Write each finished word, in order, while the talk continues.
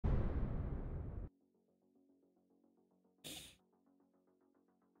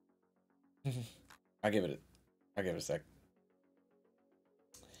I'll give it a sec.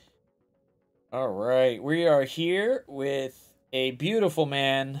 All right, we are here with a beautiful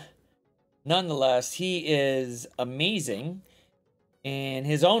man. Nonetheless, he is amazing in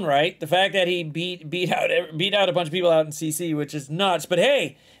his own right. The fact that he beat out a bunch of people out in CC, which is nuts. But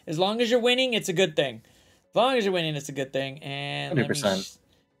hey, as long as you're winning, it's a good thing. As long as you're winning, it's a good thing. And 100%.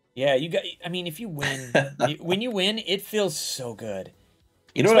 Yeah, you got. I mean, if you win, when you win, it feels so good.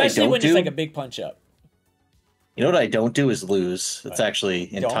 You know what I don't do? Especially when it's like a big punch up. You know what I don't do is lose. It's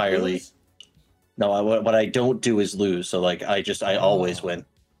actually entirely. No, what I don't do is lose. So like I always win.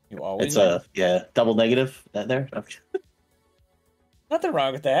 You always. It's win? yeah, double negative. That there. Nothing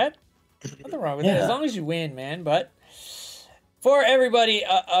wrong with that. Nothing wrong with that. As long as you win, man. But for everybody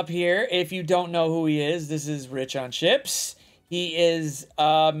up here, if you don't know who he is, this is RichonShips. He is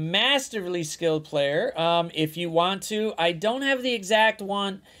a masterfully skilled player. If you want to, I don't have the exact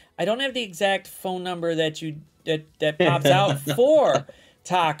one. I don't have the exact phone number that that pops out for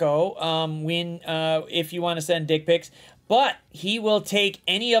Taco. If you want to send dick pics, but he will take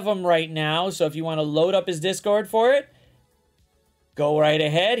any of them right now. So if you want to load up his Discord for it, go right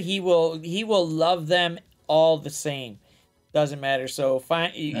ahead. He will love them all the same. Doesn't matter. So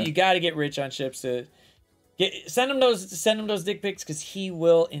you got to get RichonShips to. Send him those dick pics because he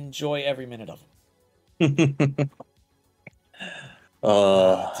will enjoy every minute of them. Dude.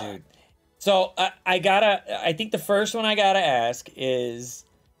 So I think the first one I gotta ask is,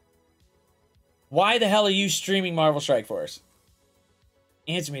 why the hell are you streaming Marvel Strike Force?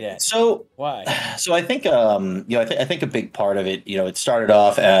 Answer me that. So why? So I think I think a big part of it, it started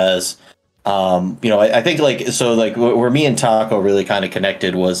off as I think where me and Taco really kind of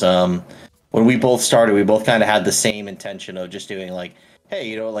connected was when we both started, we both kind of had the same intention of just doing like,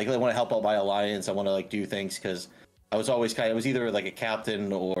 hey, I want to help out my alliance. I want to do things because I was always I was either like a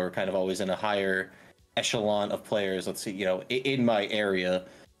captain or kind of always in a higher echelon of players. Let's see, in my area.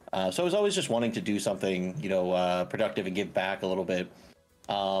 So I was always just wanting to do something, productive and give back a little bit.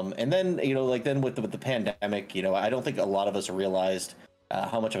 And then, then with the pandemic, I don't think a lot of us realized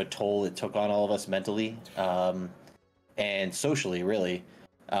how much of a toll it took on all of us mentally and socially, really.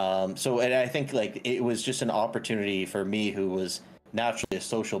 And I think it was just an opportunity for me, who was naturally a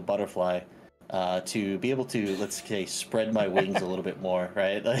social butterfly, to be able to, let's say, spread my wings a little bit more,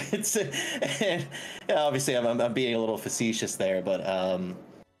 right? And obviously I'm being a little facetious there, but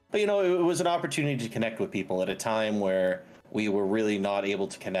it was an opportunity to connect with people at a time where we were really not able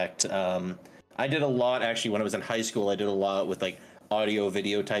to connect. I did a lot actually when I was in high school. I did a lot with audio,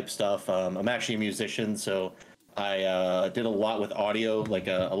 video type stuff. I'm actually a musician, so I did a lot with audio,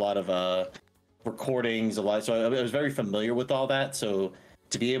 a lot of recordings, a lot. So I was very familiar with all that. So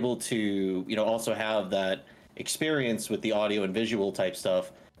to be able to, also have that experience with the audio and visual type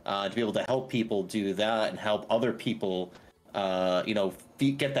stuff, to be able to help people do that and help other people,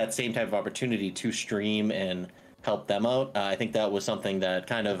 get that same type of opportunity to stream and help them out. I think that was something that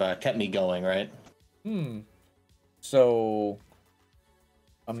kind of kept me going, right? So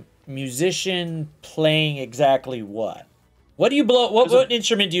a musician playing exactly what? What do you blow? What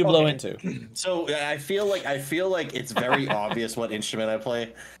instrument do you blow into? So I feel like it's very obvious what instrument I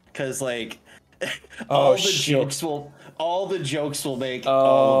play, because all the jokes will make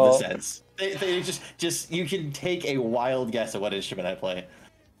all of the sense. They just you can take a wild guess at what instrument I play. Is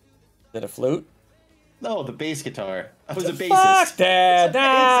it a flute? No, the bass guitar. I was a bassist. Fuck that!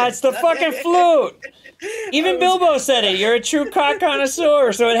 Nah, it's the fucking flute. Even Bilbo said it. You're a true cock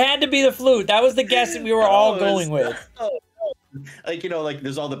connoisseur, so it had to be the flute. That was the guess that we were all going with.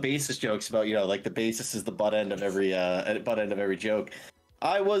 There's all the bassist jokes about, the bassist is the butt end of every joke.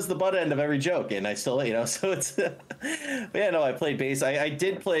 I was the butt end of every joke, and I still, so it's. I played bass. I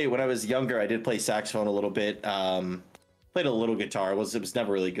did play when I was younger. I did play saxophone a little bit. Played a little guitar. Was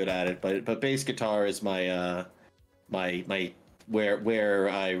never really good at it, but bass guitar is my where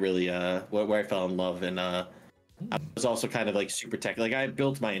I really where I fell in love, and I was also kind of super tech. I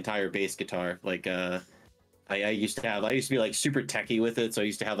built my entire bass guitar. I used to be super techie with it, so I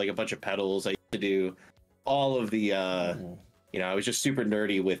used to have a bunch of pedals. I used to do all of the I was just super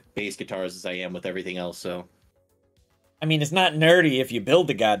nerdy with bass guitars as I am with everything else. So I mean, it's not nerdy if you build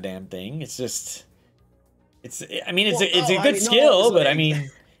the goddamn thing. It's just it's a good skill, but I mean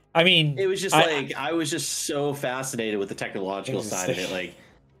it was just I was just so fascinated with the technological side of it,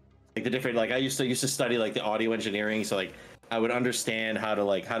 the different I used to study the audio engineering, so I would understand how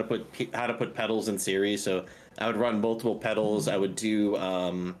to put pedals in series. So I would run multiple pedals. I would do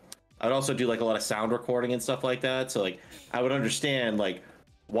I would also do a lot of sound recording and stuff like that. So I would understand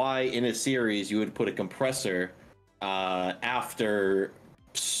why in a series you would put a compressor after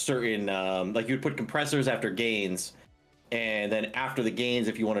certain like you would put compressors after gains, and then after the gains,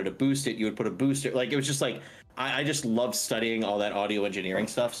 if you wanted to boost it, you would put a booster. Like it was just like I just loved studying all that audio engineering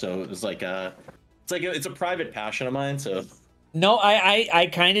stuff. So it was like it's a private passion of mine. So No, I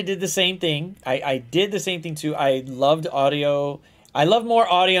kind of did the same thing. I did the same thing too. I loved audio. I love more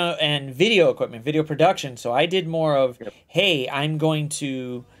audio and video equipment, video production. So I did more of, hey, I'm going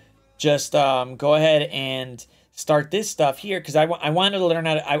to just go ahead and start this stuff here because I wanted to learn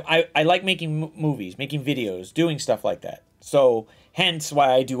how to. I like making movies, making videos, doing stuff like that. So hence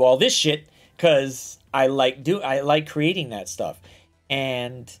why I do all this shit because I like creating that stuff.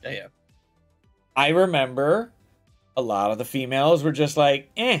 And yeah. I remember a lot of the females were just like,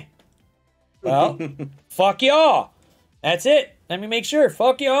 well, fuck y'all. That's it. Let me make sure.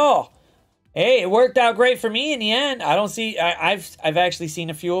 Fuck y'all. Hey, it worked out great for me in the end. I don't see. I've actually seen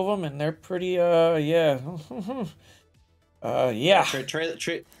a few of them, and they're pretty. Yeah. Yeah.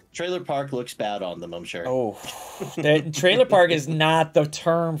 Trailer park looks bad on them, I'm sure. Oh, trailer park is not the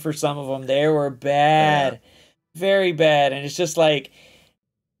term for some of them. They were bad, very bad, and it's just like,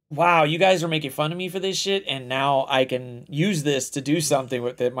 wow, you guys are making fun of me for this shit, and now I can use this to do something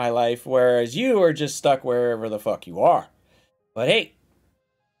with my life, whereas you are just stuck wherever the fuck you are. But hey,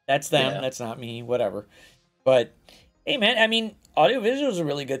 that's them. Yeah. That's not me. Whatever. But hey, man, I mean, audiovisual is a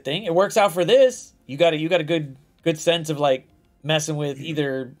really good thing. It works out for this. You got a good sense of like messing with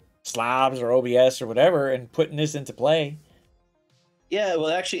either slabs or OBS or whatever, and putting this into play. Yeah, well,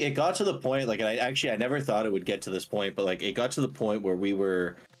 actually, it got to the point. Like, I never thought it would get to this point, but like, it got to the point where we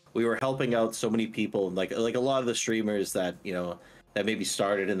were helping out so many people, like a lot of the streamers that that maybe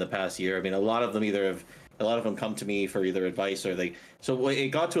started in the past year. I mean, a lot of them come to me for either advice or so it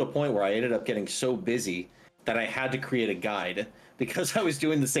got to a point where I ended up getting so busy that I had to create a guide because I was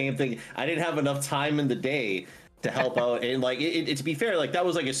doing the same thing. I didn't have enough time in the day to help out. And like, to be fair, like that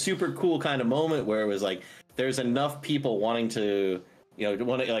was like a super cool kind of moment where it was like, there's enough people wanting to,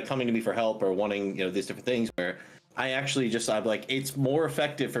 like coming to me for help or wanting, these different things where I actually I'm like, it's more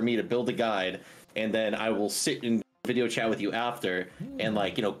effective for me to build a guide and then I will sit in video chat with you after and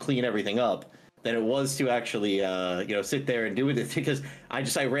like, clean everything up than it was to actually, sit there and do it because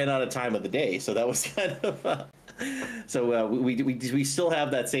I ran out of time of the day. So that was kind of, we still have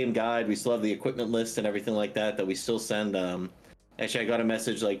that same guide. We still have the equipment list and everything like that we still send. Actually, I got a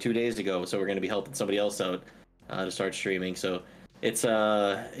message like 2 days ago. So we're going to be helping somebody else out to start streaming. So it's,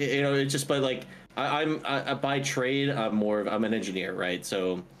 it's just, but like, I by trade, I'm an engineer, right?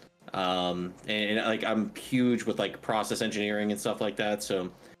 So, and like, I'm huge with like process engineering and stuff like that. So,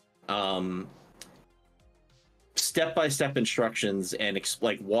 step-by-step instructions and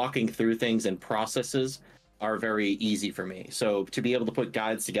like walking through things and processes are very easy for me. So to be able to put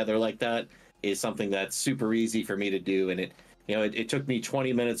guides together like that is something that's super easy for me to do. And it took me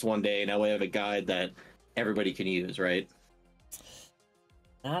 20 minutes one day. Now I have a guide that everybody can use, right?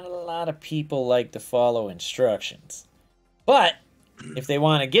 Not a lot of people like to follow instructions, but if they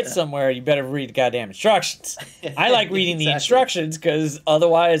want to get somewhere, you better read the goddamn instructions. I like reading the instructions because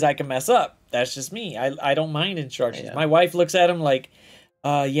otherwise I can mess up. That's just me. I don't mind instructions. Yeah. My wife looks at them like,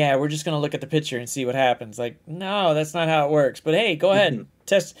 yeah, we're just going to look at the picture and see what happens. Like, no, that's not how it works. But hey, go ahead.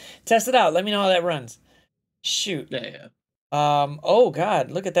 Test it out. Let me know how that runs. Shoot. Yeah. Oh God,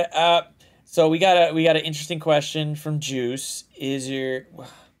 look at that. So we got an interesting question from Juice. Is the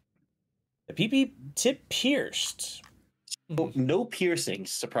PP tip pierced? No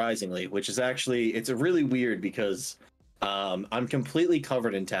piercings, surprisingly, which is actually, it's a really weird because I'm completely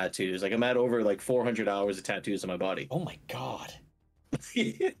covered in tattoos. Like I'm at over like 400 hours of tattoos on my body. Oh my God.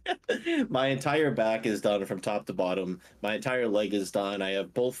 My entire back is done from top to bottom. My entire leg is done. I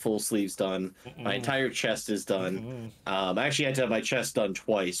have both full sleeves done. My entire chest is done. I actually had to have my chest done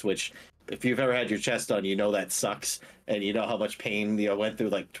twice, which if you've ever had your chest done, you know that sucks, and you know how much pain went through.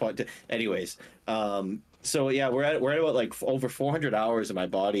 Like anyways, so yeah, we're at about like over 400 hours in my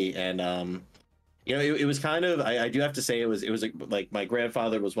body, and it was kind of, I do have to say it was like my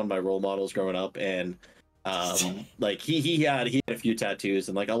grandfather was one of my role models growing up, and like he had a few tattoos,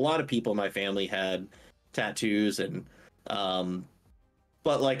 and like a lot of people in my family had tattoos, and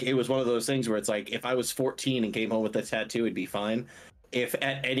but like it was one of those things where it's like if I was 14 and came home with a tattoo, it'd be fine. If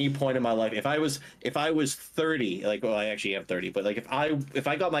at any point in my life, if I was 30, like, well, I actually am 30, but like if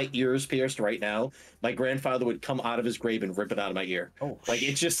I got my ears pierced right now, my grandfather would come out of his grave and rip it out of my ear. Oh, like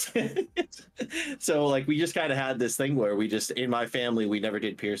it's just so like we just kind of had this thing where we just, in my family, we never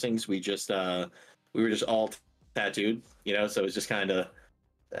did piercings. We were just all tattooed, so it's just kind of,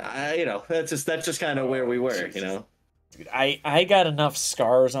 that's just kind of where we were, Dude, I got enough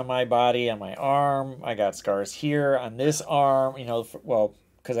scars on my body, on my arm. I got scars here on this arm, well,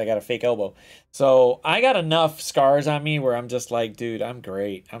 because I got a fake elbow. So I got enough scars on me where I'm just like, dude, I'm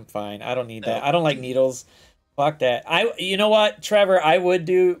great. I'm fine. I don't need that. I don't like needles. Fuck that. You know what, Trevor? I would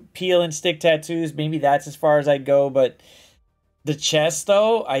do peel and stick tattoos. Maybe that's as far as I'd go. But the chest,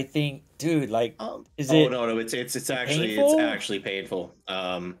 though, I think, dude, like, is it? Oh no, it's actually painful? it's actually painful.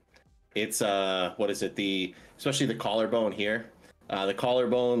 It's what is it? Especially the collarbone here. The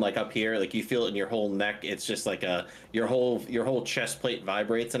collarbone, like up here, like you feel it in your whole neck. It's just like your whole chest plate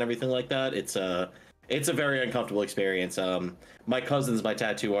vibrates and everything like that. It's a very uncomfortable experience. My cousin's my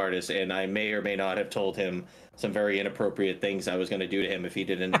tattoo artist, and I may or may not have told him some very inappropriate things I was going to do to him if he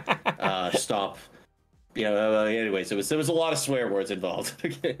didn't stop. Anyways, there was a lot of swear words involved.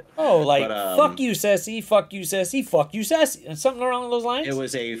 Oh, like, fuck you, Sassy, fuck you, Sassy, fuck you, Sassy. Something along those lines? It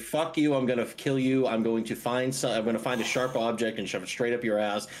was a fuck you, I'm gonna kill you, I'm gonna find a sharp object and shove it straight up your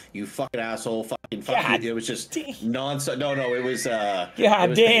ass, you fucking asshole, fucking fuck God you. It was just nonsense. No, it was God it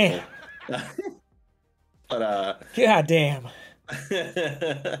was damn. But God damn.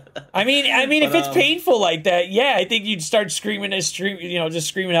 I mean, if it's painful like that, yeah, I think you'd start screaming, just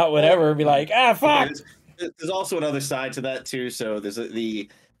screaming out whatever, and be like, fuck. Okay, there's also another side to that too. So there's the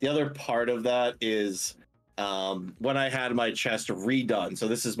other part of that is when I had my chest redone. So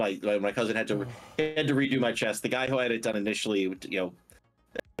this is my cousin had to redo my chest. The guy who had it done initially,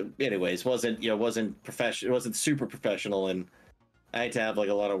 anyways, wasn't professional, wasn't super professional, and I had to have like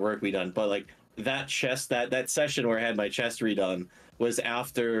a lot of work be done. But like that chest, that session where I had my chest redone was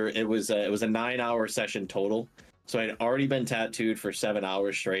after it was a 9-hour session total. So I had already been tattooed for 7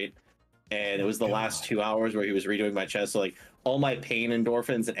 hours straight. And it was the last 2 hours where he was redoing my chest. So like all my pain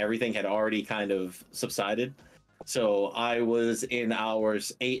endorphins and everything had already kind of subsided. So I was in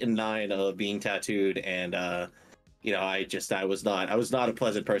hours 8 and 9 of being tattooed, and I was not a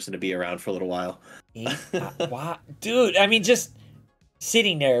pleasant person to be around for a little while. Wow, dude! I mean, just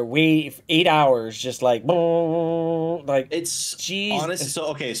sitting there, wait 8 hours, just like it's geez. Honestly. So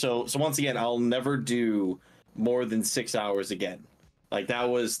okay, so once again, I'll never do more than 6 hours again. Like that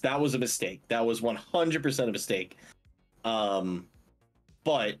was a mistake. That was 100% a mistake.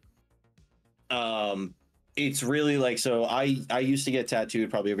 But it's really like, so I used to get tattooed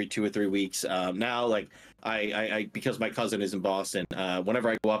probably every 2 or 3 weeks. Now like I because my cousin is in Boston, whenever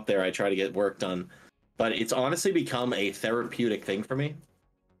I go up there, I try to get work done. But it's honestly become a therapeutic thing for me.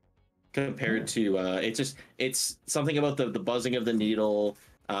 Compared to it's something about the buzzing of the needle,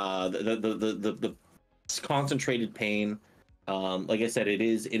 the concentrated pain. Like I said, it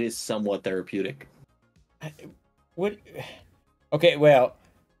is somewhat therapeutic. What? Okay, well,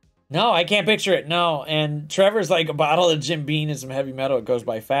 no, I can't picture it. No, and Trevor's like a bottle of Jim Beam and some heavy metal. It goes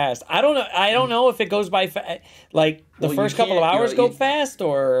by fast. I don't know. I don't know if it goes by like the first couple of hours go fast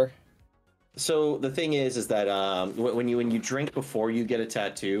or. So the thing is that when you drink before you get a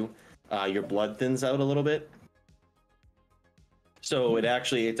tattoo, your blood thins out a little bit. So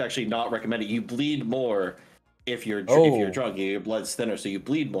it's actually not recommended. You bleed more if you're drunk. Your blood's thinner, so you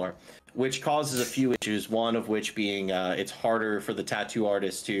bleed more, which causes a few issues. One of which being it's harder for the tattoo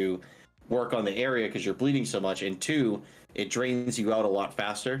artist to work on the area because you're bleeding so much, and two, it drains you out a lot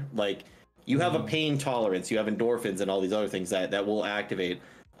faster. Like you have a pain tolerance, you have endorphins and all these other things that will activate.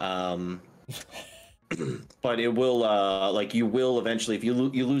 But it will like you will eventually, if you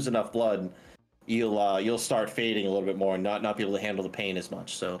lose enough blood, you'll start fading a little bit more and not be able to handle the pain as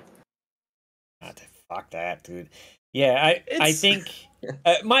much. So fuck that, dude. Yeah, I think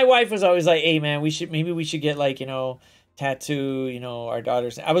my wife was always like, hey man, we should get like, tattoo, our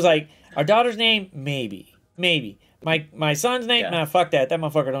daughter's. I was like, our daughter's name, maybe my son's name, nah, fuck that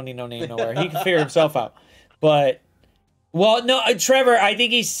motherfucker don't need no name nowhere, he can figure himself out. But well, no, Trevor, I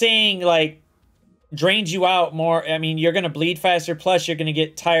think he's saying like drains you out more. I mean, you're gonna bleed faster, plus you're gonna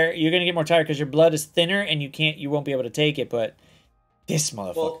get tired, you're gonna get more tired because your blood is thinner and you won't be able to take it. But this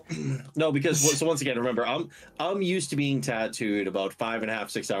motherfucker. Well, no, because so once again, remember, I'm used to being tattooed about 5.5,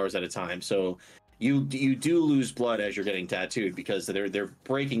 6 hours at a time. So you do lose blood as you're getting tattooed because they're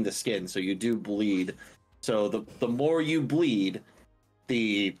breaking the skin, so you do bleed. So the more you bleed,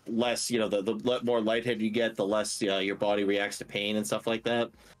 the less, the more lightheaded you get, the less your body reacts to pain and stuff like that.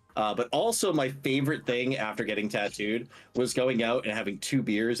 But also my favorite thing after getting tattooed was going out and having 2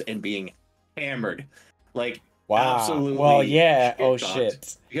 beers and being hammered. Like, wow. Absolutely. Well, yeah. Oh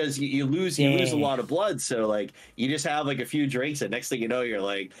shit. Because you lose a lot of blood, so like you just have like a few drinks, and next thing you know, you're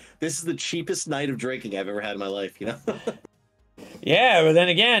like, this is the cheapest night of drinking I've ever had in my life. Yeah, but then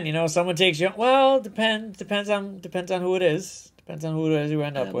again, someone takes you. Well, depends on who it is. Depends on who it is you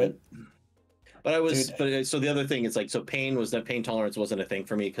end up with. But so the other thing is like, so pain tolerance wasn't a thing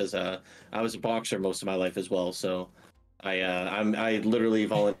for me because I was a boxer most of my life as well. So I literally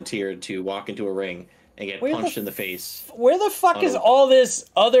volunteered to walk into a ring and get punched in the face. Where the fuck is all this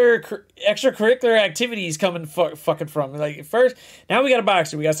other extracurricular activities coming fucking from? Like, first, now we got a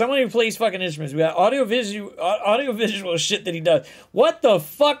boxer. We got someone who plays fucking instruments. We got audio-visual shit that he does. What the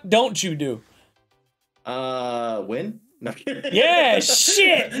fuck don't you do? Win? No. Yeah,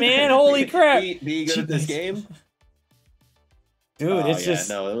 shit, man. Holy crap. Be good at this game? Dude, it's just...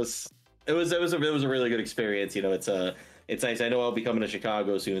 No, it was a really good experience. You know, it's nice. I know I'll be coming to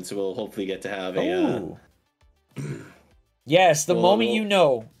Chicago soon, so we'll hopefully get to have a. Yes, the moment you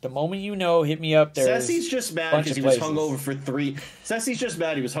know, hit me up. Sessy's just mad because he was hungover for 3. Sessy's just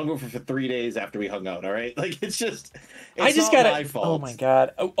mad he was hungover for 3 days after we hung out. All right, like it's not my fault. Oh my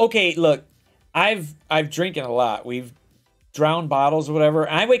god. Okay, look, I've drinking a lot. We've drowned bottles or whatever.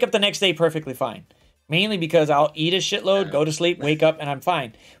 And I wake up the next day perfectly fine. Mainly because I'll eat a shitload, go to sleep, wake up, and I'm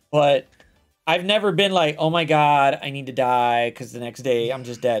fine. But I've never been like, oh my god, I need to die because the next day I'm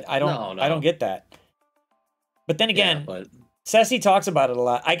just dead. I don't get that. But then again, Ceci talks about it a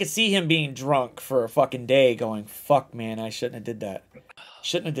lot. I could see him being drunk for a fucking day, going, "Fuck, man, I shouldn't have did that.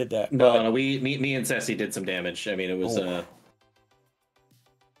 Shouldn't have did that." No, me and Ceci did some damage. I mean, it was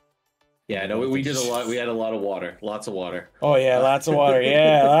yeah, no, we did a lot. We had a lot of water, lots of water. Oh yeah, lots of water.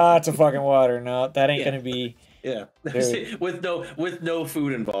 Yeah, lots of fucking water. No, that ain't gonna be. Yeah, with no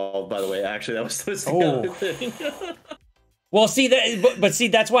food involved. By the way, actually, that was the other thing. Well, see that, but see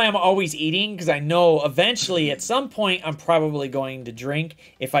that's why I'm always eating, because I know eventually at some point I'm probably going to drink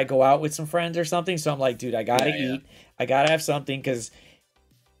if I go out with some friends or something. So I'm like, dude, I gotta eat. I gotta have something, because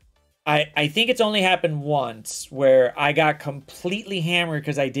I think it's only happened once where I got completely hammered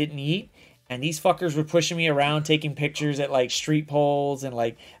because I didn't eat. And these fuckers were pushing me around, taking pictures at like street poles and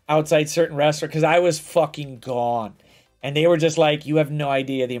like outside certain restaurants because I was fucking gone. And they were just like, "You have no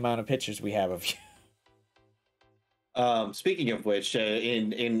idea the amount of pictures we have of you." Speaking of which,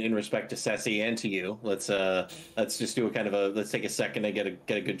 in respect to Ceci and to you, let's just do let's take a second to get a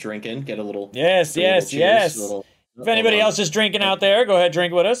good drink in, get a little. Yes. If anybody else is drinking out there, go ahead,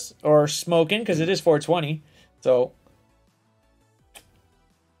 drink with us, or smoking, because it is 420. So.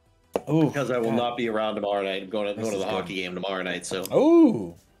 Ooh, because I will not be around tomorrow night. I'm going to the hockey game tomorrow night. So.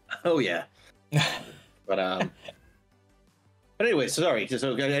 Oh yeah. But anyway, sorry.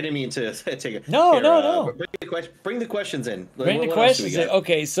 So I didn't mean to take it. No. Bring the questions in. Bring the questions in.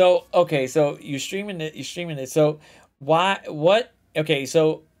 Okay, so you're streaming it. So what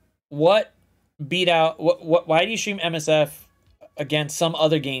beat out what? Why do you stream MSF against some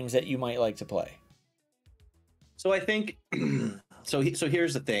other games that you might like to play? So I think. So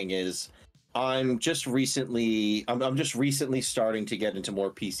here's the thing: is I'm just recently starting to get into more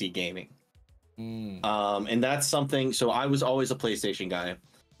PC gaming, and that's something. So I was always a PlayStation guy,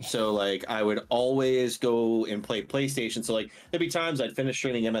 so like I would always go and play PlayStation. So like there'd be times I'd finish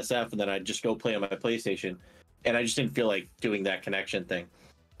streaming MSF and then I'd just go play on my PlayStation, and I just didn't feel like doing that connection thing.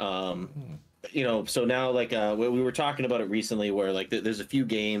 You know, so now like we were talking about it recently, where like there's a few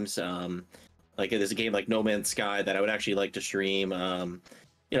games. Like there's a game like No Man's Sky that I would actually like to stream.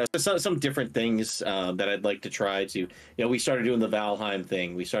 You know, some different things that I'd like to try to. You know, we started doing the Valheim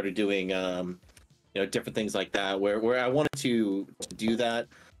thing. We started doing you know, different things like that where I wanted to do that.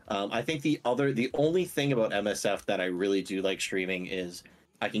 I think the only thing about MSF that I really do like streaming is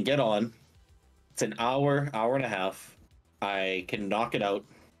I can get on. It's an hour and a half. I can knock it out,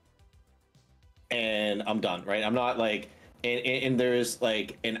 and I'm done. Right? I'm not like. And there's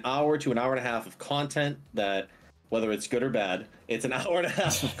like an hour to an hour and a half of content that, whether it's good or bad, it's an hour and a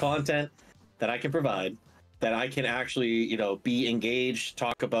half of content that I can provide, that I can actually, you know, be engaged,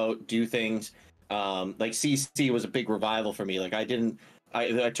 talk about, do things. Like CC was a big revival for me. Like I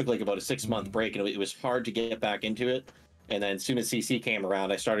took like about a 6-month break, and it was hard to get back into it. And then as soon as CC came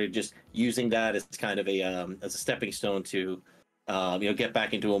around, I started just using that as kind of as a stepping stone to, you know, get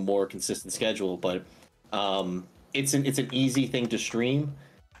back into a more consistent schedule. But it's an easy thing to stream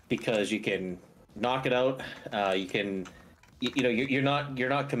because you can knock it out. You can, you know, you're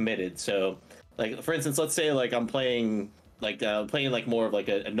not committed. So like, for instance, let's say like I'm playing like more of like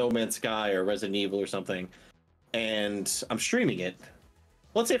a No Man's Sky or Resident Evil or something, and I'm streaming it.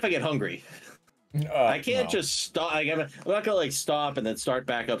 Let's say if I get hungry, I can't just stop. I'm not gonna like stop and then start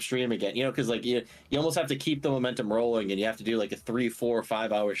back up stream again, you know, because like you almost have to keep the momentum rolling, and you have to do like a 3, 4,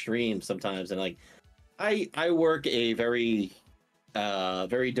 5 hour stream sometimes. And like I work a very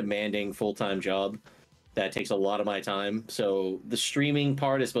demanding full-time job that takes a lot of my time. So the streaming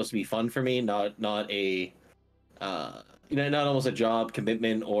part is supposed to be fun for me, not a you know, not almost a job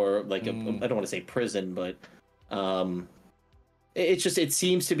commitment or like I don't want to say prison, but it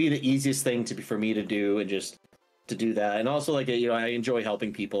seems to be the easiest thing for me to do, and just to do that. And also, like, you know, I enjoy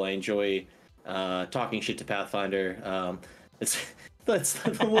helping people. I enjoy talking shit to Pathfinder. That's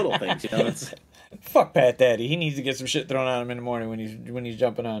the little things, you know. It's fuck Pat Daddy. He needs to get some shit thrown on him in the morning when he's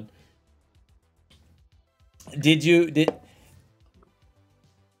jumping on.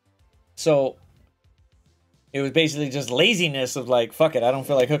 So it was basically just laziness of like, fuck it, I don't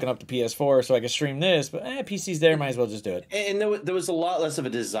feel like hooking up the PS4 so I can stream this, but PC's there, might as well just do it. And there was a lot less of a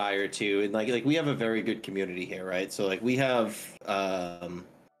desire to, and like we have a very good community here, right? So like we have,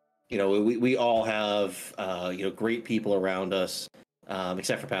 you know, we all have, you know, great people around us,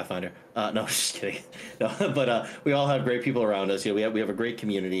 except for Pathfinder. No, just kidding. No, but we all have great people around us. You know, we have a great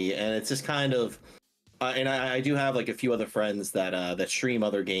community, and it's just kind of, and I do have like a few other friends that stream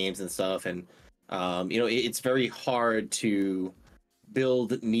other games and stuff, and you know, it's very hard to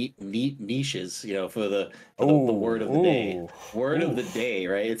build neat niches, you know, for the word of the day. Word of the day,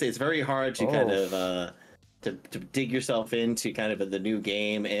 right? It's very hard to kind of to dig yourself into kind of the new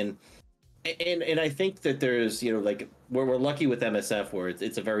game, and I think that there's, you know, like we're lucky with MSF where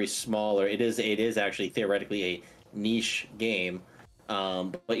it's a very smaller. It is actually theoretically a niche game,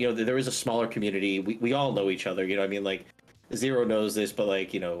 but you know there is a smaller community. We all know each other. You know, I mean, like Zero knows this, but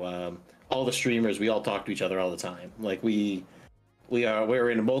like, you know, all the streamers, we all talk to each other all the time. Like we're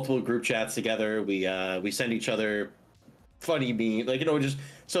in multiple group chats together. We send each other funny memes, like, you know, just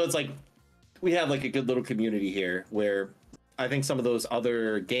so it's like we have like a good little community here where I think some of those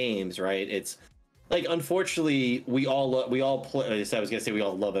other games, right? It's like, unfortunately, we all play. I was gonna say we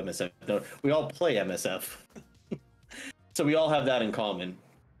all love MSF. No, we all play MSF, so we all have that in common.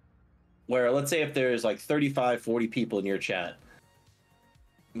 Where let's say if there's like 35, 40 people in your chat,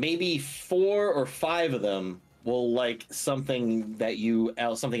 maybe 4 or 5 of them will like something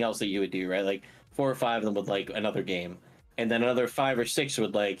else that you would do, right? Like 4 or 5 of them would like another game, and then another 5 or 6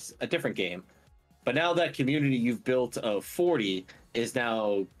 would like a different game. But now that community you've built of 40 is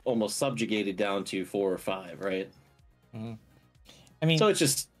now almost subjugated down to 4 or 5, right? Mm-hmm. I mean, so it's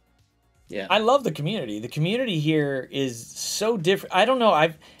just, yeah. I love the community. The community here is so different. I don't know.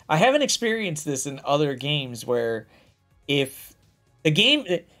 I haven't experienced this in other games where if the game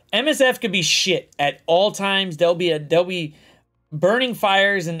MSF could be shit at all times, there'll be burning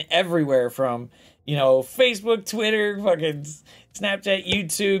fires and everywhere from, you know, Facebook, Twitter, fucking Snapchat,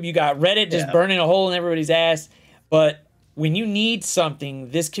 YouTube. You got Reddit just burning a hole in everybody's ass. But when you need something,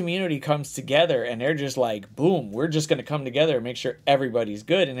 this community comes together and they're just like, boom, we're just going to come together and make sure everybody's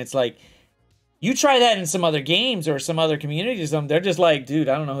good. And it's like, you try that in some other games or some other communities, they're just like, dude,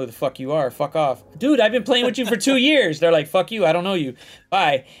 I don't know who the fuck you are. Fuck off. Dude, I've been playing with you for 2 years. They're like, fuck you. I don't know you.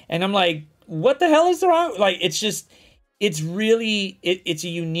 Bye. And I'm like, what the hell is wrong? Like, it's just, it's really, it's a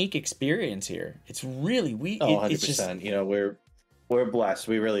unique experience here. It's really, 100%. It's just, you know, we're blessed.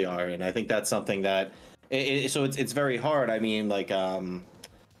 We really are. And I think that's something that, so it's very hard. I mean, like, you know,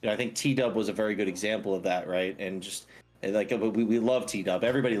 I think T-Dub was a very good example of that, right? And just, like, we love T-Dub.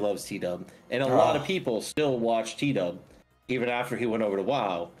 Everybody loves T-Dub. And a lot of people still watch T-Dub even after he went over to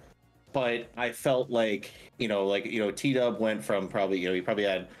WoW. But I felt like, you know, T-Dub went from probably, you know, he probably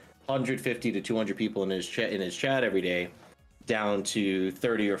had 150 to 200 people in his chat every day down to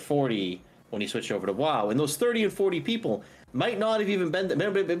 30 or 40 when he switched over to WoW. And those 30 and 40 people might not have even been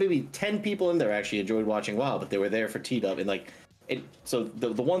there. Maybe 10 people in there actually enjoyed watching WoW, but they were there for T-Dub. And like, so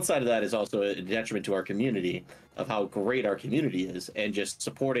the one side of that is also a detriment to our community of how great our community is and just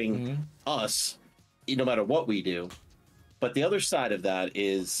supporting us no matter what we do. But the other side of that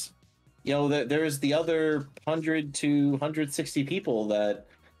is, you know, there's the other 100 to 160 people that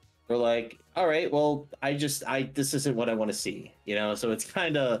are like, all right, well, this isn't what I want to see, you know? So it's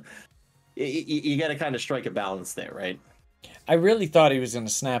kind of, you got to kind of strike a balance there, right? I really thought he was going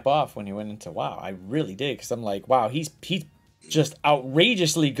to snap off when he went into WoW. I really did, because I'm like, wow, he's just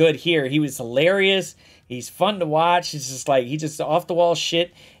outrageously good here. He was hilarious. He's fun to watch. He's just like, he's just off the wall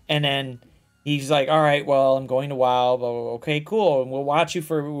shit. And then he's like, all right, well, I'm going to WoW. Okay, cool. And we're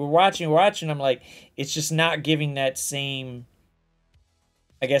watching. I'm like, it's just not giving that same,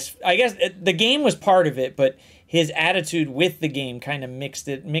 I guess the game was part of it, but his attitude with the game kind of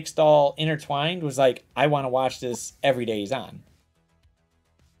mixed all intertwined, was like, I want to watch this every day he's on.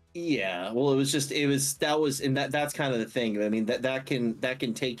 Yeah, well, that's kind of the thing. I mean, that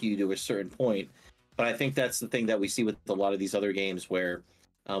can take you to a certain point, but I think that's the thing that we see with a lot of these other games where,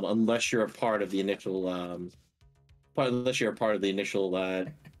 unless you're a part of the initial,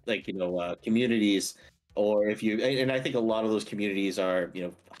 like, you know, communities, or if you, and I think a lot of those communities are, you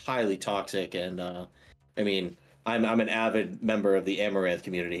know, highly toxic, and I mean, I'm an avid member of the Amaranth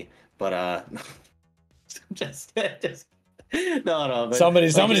community, but just. No. But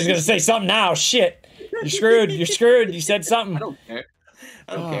somebody's gonna say something now. Shit. You're screwed. You're screwed. You said something. I don't care.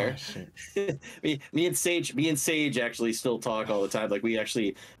 I don't care. me and Sage actually still talk all the time. Like we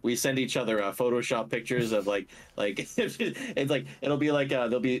send each other Photoshop pictures of like it's like it'll be like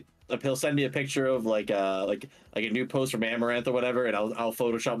he'll send me a picture of like a new post from Amaranth or whatever, and I'll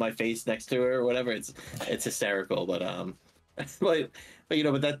Photoshop my face next to her or whatever. It's hysterical, but but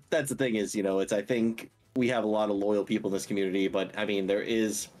that's the thing is, I think we have a lot of loyal people in this community, but I mean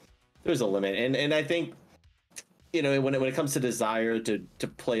there's a limit, and I think when it comes to desire to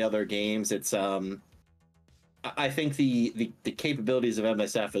play other games, it's I think the capabilities of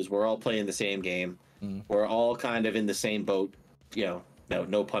MSF is we're all playing the same game, we're all kind of in the same boat,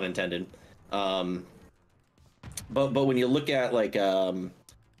 no pun intended, but when you look at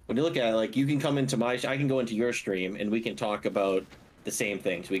you can come into I can go into your stream and we can talk about the same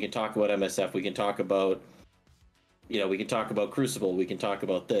things. We can talk about MSF, we can talk about Crucible, we can talk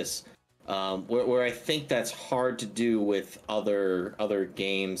about this. Where I think that's hard to do with other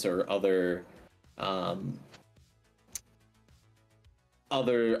games or other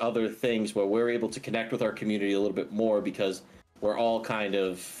things, where we're able to connect with our community a little bit more because we're all kind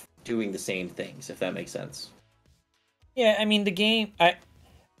of doing the same things, if that makes sense. Yeah, I mean the game.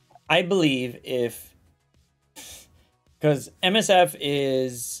 I believe because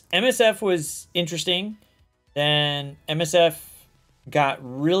MSF was interesting, then MSF got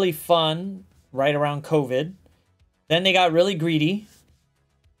really fun right around COVID. Then they got really greedy.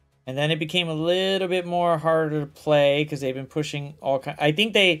 And then it became a little bit more harder to play because they've been pushing all kinds. I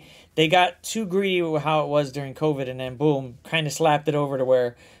think they got too greedy with how it was during COVID, and then boom, kind of slapped it over to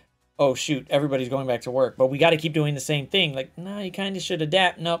where, oh shoot, everybody's going back to work. But we got to keep doing the same thing. Like, no, you kind of should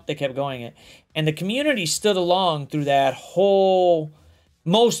adapt. Nope, they kept going it. And the community stood along through that whole,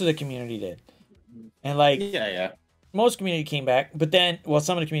 most of the community did. And yeah. Most community came back, but then,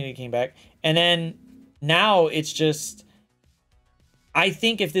 some of the community came back, and then now it's just, I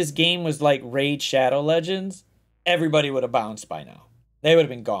think if this game was like Raid Shadow Legends, everybody would have bounced by now. They would have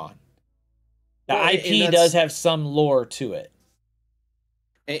been gone. The IP does have some lore to it.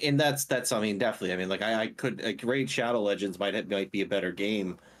 And that's I mean, definitely. I mean, I could, Raid Shadow Legends might be a better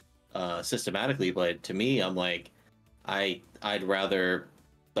game systematically, but to me, I'm like, I'd rather,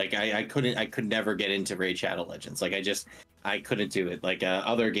 I could never get into Raid Shadow Legends. I couldn't do it.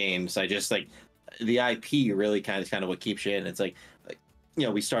 Other games, I just the IP really kind of what keeps you in. It's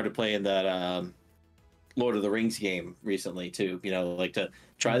we started playing that Lord of the Rings game recently too, to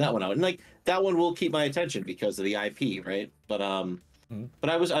try that one out. And that one will keep my attention because of the IP, right? But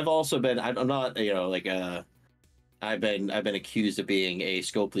I've also been, I'm not, I've been accused of being a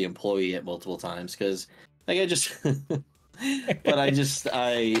Scopely employee at multiple times because I just but I just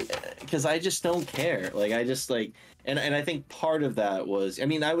don't care. And I think part of that was, I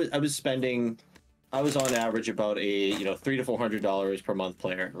mean, I was on average about a $300 to $400 per month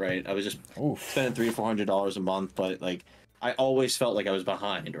player, right? I was just spending $300 to $400 a month, but I always felt like I was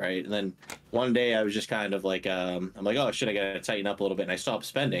behind, right? And then one day I was just kind of I'm like, oh shit, I gotta tighten up a little bit, and I stopped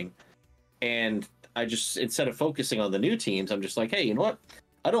spending. And I just, instead of focusing on the new teams, I'm just like, hey, you know what?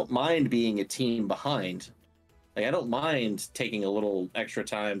 I don't mind being a team behind. I don't mind taking a little extra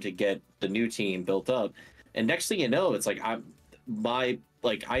time to get the new team built up. And next thing you know, it's I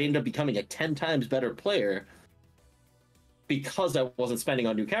end up becoming a 10 times better player because I wasn't spending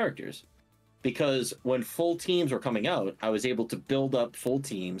on new characters. Because when full teams were coming out, I was able to build up full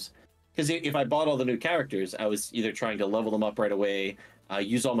teams. Because if I bought all the new characters, I was either trying to level them up right away,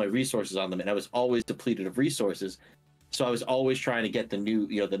 use all my resources on them, and I was always depleted of resources. So I was always trying to get the new,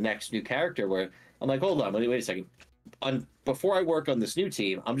 the next new character, where I'm like, hold on, wait a second. Before I work on this new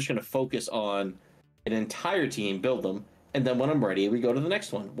team, I'm just going to focus on an entire team, build them, and then when I'm ready, we go to the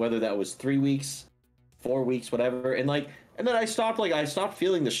next one. Whether that was 3 weeks, 4 weeks, whatever. And then I stopped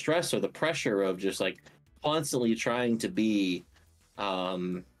feeling the stress or the pressure of just constantly trying to be,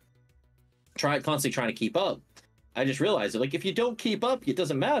 constantly trying to keep up. I just realized that if you don't keep up, it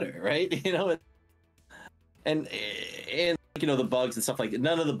doesn't matter, right? And the bugs and stuff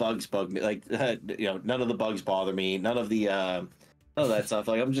none of the bugs bug me. None of the bugs bother me. None of that stuff.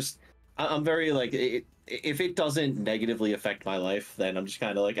 I'm very if it doesn't negatively affect my life, then I'm just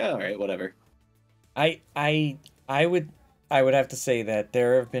kind of all right, whatever. I would have to say that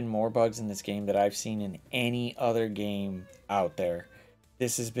there have been more bugs in this game that I've seen in any other game out there.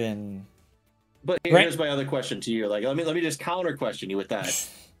 This has been. But here's my other question to you. Let me just counter question you with that.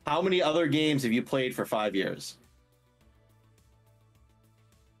 How many other games have you played for 5 years?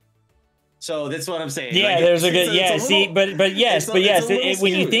 So that's what I'm saying. Yeah, like, there's a good, yeah. See, but yes,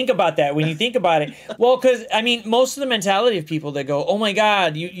 when you think about that, well, because I mean, most of the mentality of people that go, "Oh my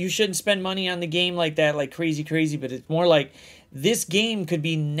God, you shouldn't spend money on the game like that, like crazy, but it's more like this game could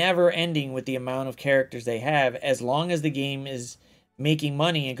be never ending with the amount of characters they have, as long as the game is making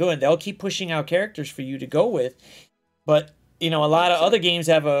money and good. They'll keep pushing out characters for you to go with, but a lot of other games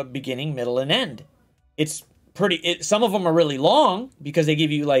have a beginning, middle, and end. It's some of them are really long because they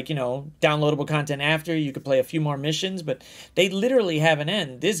give you downloadable content after. You could play a few more missions, but they literally have an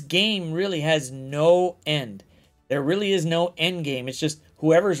end. This game really has no end. There really is no end game. It's just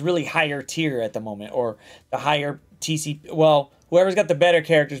whoever's really higher tier at the moment, or the higher TC. Well, whoever's got the better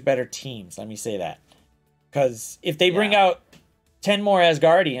characters, better teams. Let me say that, because if they bring out 10 more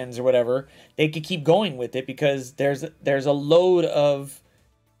Asgardians or whatever, they could keep going with it, because there's a load of,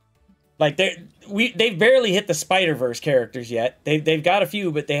 like, they've barely hit the Spider-Verse characters yet. They've got a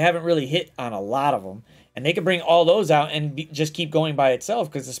few, but they haven't really hit on a lot of them. And they could bring all those out and just keep going by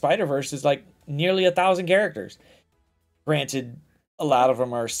itself, because the Spider-Verse is like nearly 1,000 characters. Granted, a lot of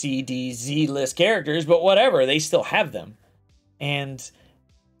them are C, D, Z list characters, but whatever, they still have them. And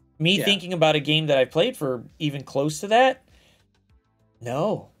me thinking about a game that I played for even close to that,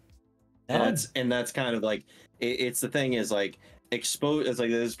 no. And that's kind of like, it's the thing is like, expose. It's like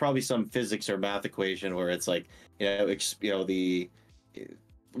there's probably some physics or math equation where it's like the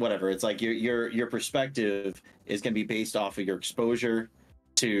whatever. It's like your perspective is going to be based off of your exposure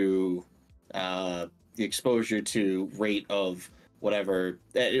to the exposure to rate of whatever.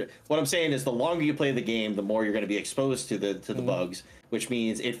 What I'm saying is, the longer you play the game, the more you're going to be exposed to the bugs, which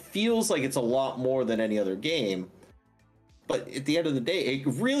means it feels like it's a lot more than any other game. But at the end of the day, it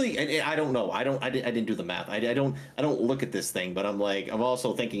really, I don't know. I didn't do the math. I don't look at this thing, but I'm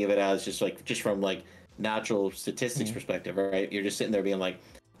also thinking of it as just from like natural statistics perspective, right? You're just sitting there being like,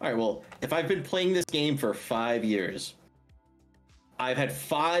 all right, well, if I've been playing this game for 5 years, I've had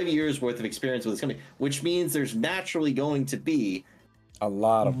 5 years worth of experience with this company, which means there's naturally going to be a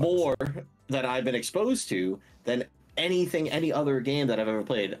lot of more that I've been exposed to than any other game that I've ever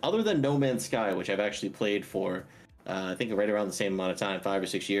played, other than No Man's Sky, which I've actually played for I think right around the same amount of time, 5 or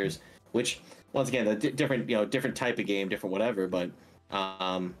 6 years, which once again, a different type of game, different whatever, but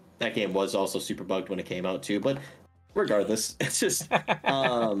that game was also super bugged when it came out too. But regardless, it's just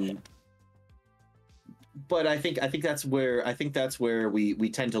but I think that's where we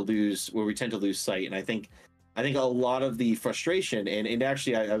tend to lose sight. And I think a lot of the frustration, and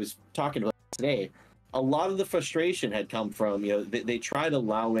actually I was talking about today, a lot of the frustration had come from, they tried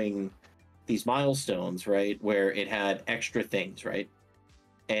allowing these milestones, right, where it had extra things, right,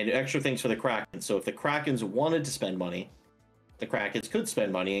 and extra things for the Kraken. So if the Krakens wanted to spend money, the Krakens could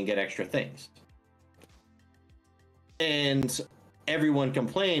spend money and get extra things. And everyone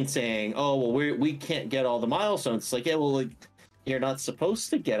complained, saying, "Oh, well, we can't get all the milestones." It's like, yeah, well, like, you're not supposed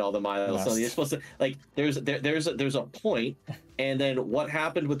to get all the milestones. You're supposed to, like, there's a point. And then what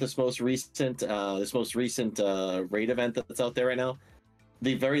happened with this most recent raid event that's out there right now?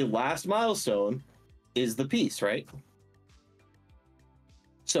 The very last milestone is the piece, right?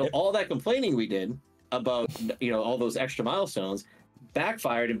 So all that complaining we did about, all those extra milestones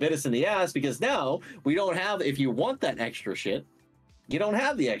backfired and bit us in the ass, because now we don't have, if you want that extra shit, you don't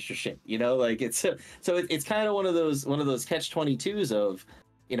have the extra shit, like it's kind of one of those catch-22s of,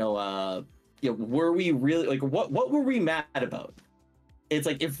 were we really, like, what were we mad about? It's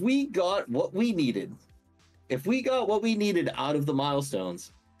like, if we got what we needed out of the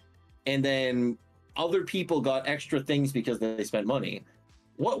milestones, and then other people got extra things because they spent money,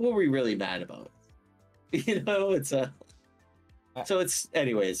 what were we really mad about? It's a... So it's,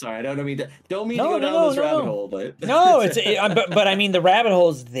 anyways, sorry, I don't mean to go down this rabbit hole, but but I mean, the rabbit hole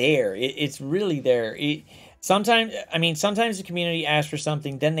is there. It's really there. Sometimes the community asks for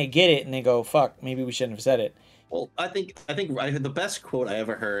something, then they get it and they go, "Fuck, maybe we shouldn't have said it." Well, I think the best quote I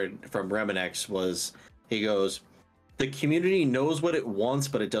ever heard from Reminex was, he goes, "The community knows what it wants,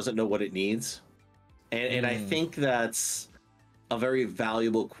 but it doesn't know what it needs," and I think that's a very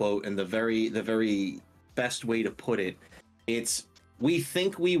valuable quote, and the very best way to put it. It's, we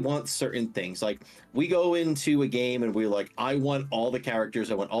think we want certain things. Like, we go into a game and we're like, I want all the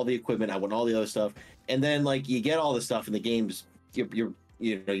characters, I want all the equipment, I want all the other stuff. And then, like, you get all the stuff and the game's, you're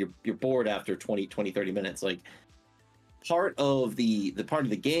bored after 20, 30 minutes. Like, part of the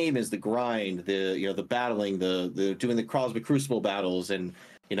game is the grind, the battling, the doing the Crucible battles, and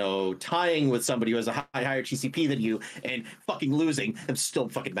tying with somebody who has a higher TCP than you and fucking losing. I'm still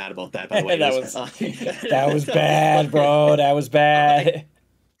fucking mad about that, by the way. that was bad, bro. That was bad.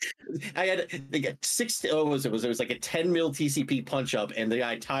 I had like it was like a 10 mil TCP punch up, and the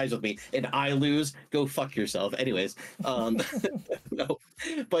guy ties with me, and I lose. Go fuck yourself. Anyways, no,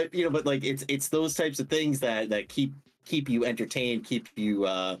 but but like it's those types of things that keep you entertained, keep you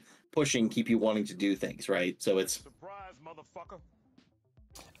pushing, keep you wanting to do things, right? So it's surprise, motherfucker.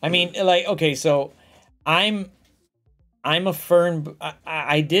 I mean, like, okay, so I'm a firm.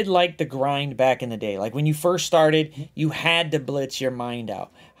 I did like the grind back in the day. Like when you first started, you had to blitz your mind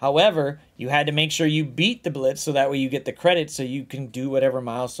out. However, you had to make sure you beat the blitz so that way you get the credit so you can do whatever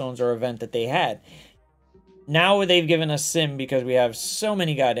milestones or event that they had. Now they've given us sim because we have so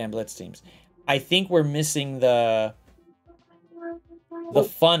many goddamn blitz teams. I think we're missing the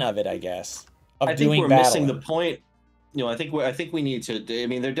fun of it, I guess. I think we're missing the point. I think we need to. I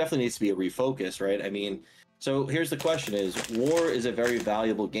mean, there definitely needs to be a refocus, right? I mean. So here's the question: War is a very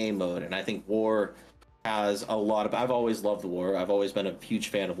valuable game mode, and I think War has a lot of. I've always loved the War. I've always been a huge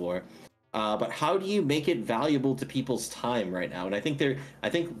fan of War. But how do you make it valuable to people's time right now? And I think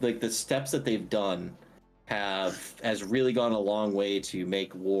like the steps that they've done has really gone a long way to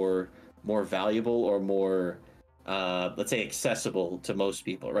make War more valuable or more let's say accessible to most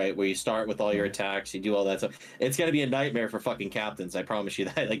people, right? Where you start with all your attacks, you do all that stuff. It's gonna be a nightmare for fucking captains, I promise you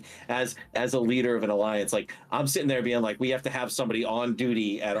that. Like as a leader of an alliance, like I'm sitting there being like, we have to have somebody on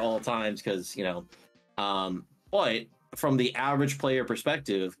duty at all times because but from the average player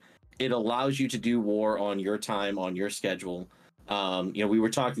perspective, it allows you to do War on your time, on your schedule. We were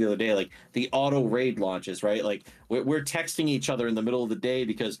talking the other day, like the auto raid launches, right? Like we're texting each other in the middle of the day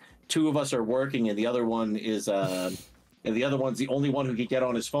because two of us are working and the other one is and the other one's the only one who can get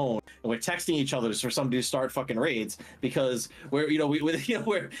on his phone, and we're texting each other for somebody to start fucking raids because we're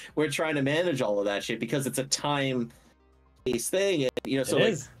trying to manage all of that shit because it's a time-based thing, and so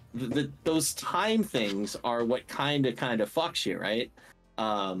like those time things are what kind of fucks you, right?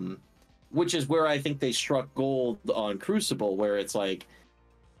 Which is where I think they struck gold on Crucible, where it's like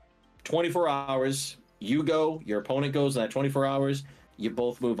 24 hours, you go, your opponent goes, and that 24 hours, you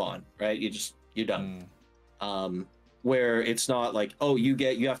both move on, right? You're done. Where it's not like, oh, you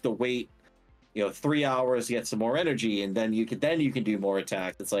have to wait, 3 hours to get some more energy, and then you can do more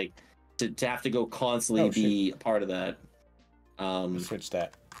attacks. It's like to have to go constantly be a part of that. Switch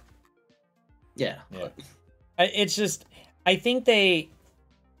that. Yeah. It's just, I think they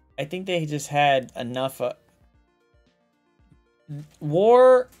just had enough.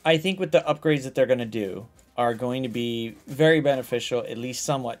 War, I think with the upgrades that they're going to do, are going to be very beneficial, at least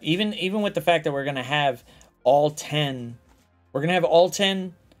somewhat. Even with the fact that we're going to have all 10,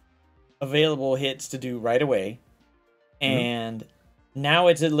 available hits to do right away. And now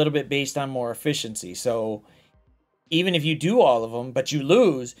it's a little bit based on more efficiency. So even if you do all of them, but you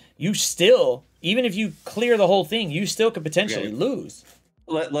lose, you still, even if you clear the whole thing, you still could potentially lose.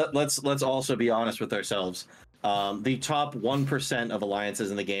 Let's also be honest with ourselves. The top 1% of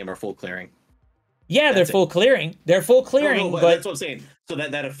alliances in the game are full clearing. Yeah, they're full clearing. They're full clearing, but that's what I'm saying. So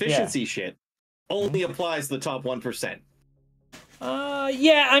that efficiency shit only applies to the top 1%.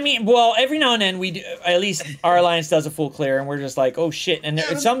 Yeah, I mean, well, every now and then we do, at least our alliance does a full clear, and we're just like, oh shit, and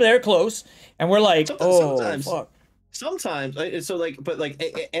some they're close, and we're like, sometimes, fuck. Sometimes, so like, but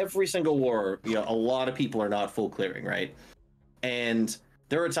like every single war, a lot of people are not full clearing, right? And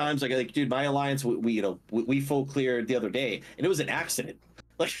there are times like dude, my alliance, we full cleared the other day, and it was an accident.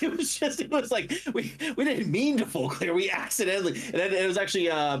 Like it was like we didn't mean to full clear. We accidentally, and then it was actually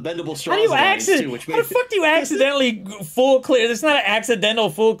bendable straws. How the fuck do you accidentally full clear? It's not an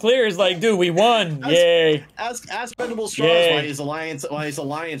accidental full clear. It's like, dude, we won. Yay. Ask bendable straws why his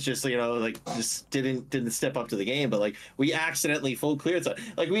alliance just just didn't step up to the game. But like we accidentally full cleared. So,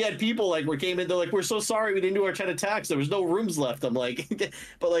 like we had people like came in, they're like, we're so sorry we didn't do our 10 attacks. There was no rooms left. I'm like,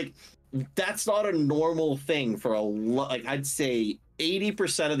 but like that's not a normal thing for a lot. Like I'd say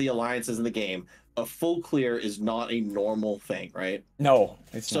 80% of the alliances in the game, a full clear is not a normal thing, right? No,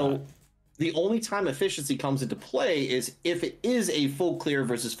 it's not. So the only time efficiency comes into play is if it is a full clear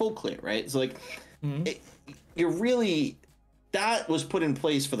versus full clear, right? So like, that was put in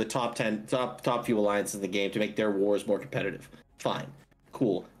place for the top few alliances in the game to make their wars more competitive. Fine,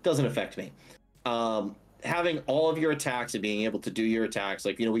 cool, doesn't affect me. Having all of your attacks and being able to do your attacks,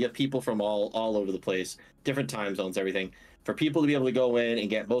 like we get people from all over the place, different time zones, everything. For people to be able to go in and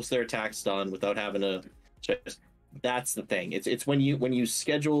get most of their attacks done without having to, that's the thing. It's when you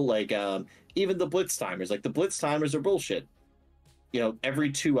schedule like even the blitz timers. Like the blitz timers are bullshit.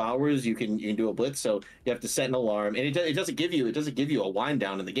 Every 2 hours you can do a blitz, so you have to set an alarm, and it doesn't give you a wind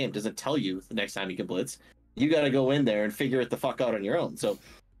down in the game. It doesn't tell you the next time you can blitz. You got to go in there and figure it the fuck out on your own. So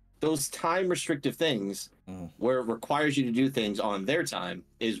those time restrictive things where it requires you to do things on their time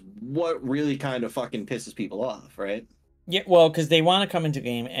is what really kind of fucking pisses people off, right? Yeah, well, because they want to come into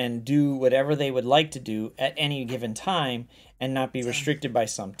game and do whatever they would like to do at any given time and not be restricted by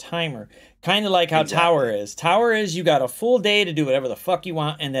some timer. Kind of like how Tower is. Tower is you got a full day to do whatever the fuck you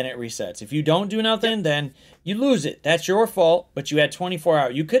want and then it resets. If you don't do nothing, then you lose it. That's your fault, but you had 24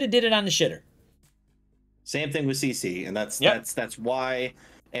 hours. You could have did it on the shitter. Same thing with CC, and that's why.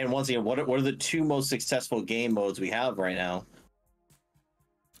 And once again, what are the two most successful game modes we have right now?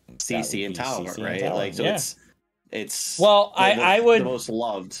 CC and Tower, right? Like, so it's well, I would the most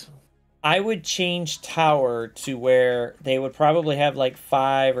loved. I would change Tower to where they would probably have like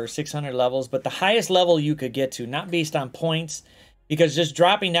 500 or 600 levels, but the highest level you could get to, not based on points, because just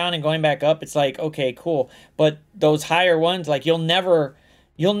dropping down and going back up, it's like, okay, cool. But those higher ones, like you'll never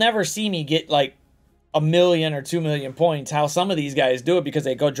see me get like 1 million or 2 million points, how some of these guys do it, because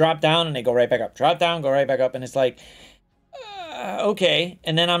they go drop down and they go right back up, drop down, go right back up, and it's like, okay.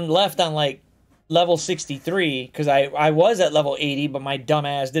 And then I'm left on like level 63 because I was at level 80, but my dumb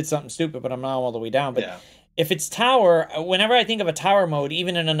ass did something stupid, but I'm now all the way down. But if it's Tower, whenever I think of a Tower mode,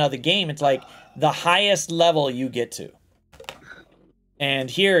 even in another game, it's like the highest level you get to. And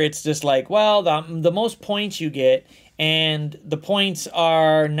here it's just like, well, the most points you get, and the points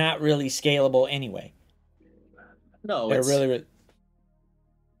are not really scalable anyway. No, they're really.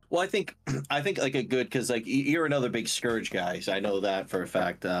 Well, I think like a good, because like you're another big Scourge guy, so I know that for a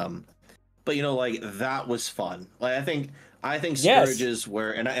fact. But you know, like that was fun. Like I think Scourges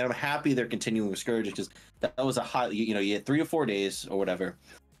were, and I'm happy they're continuing with Scourges because that was a hot. You know, you had 3 or 4 days or whatever,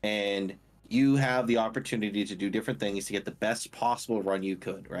 and you have the opportunity to do different things to get the best possible run you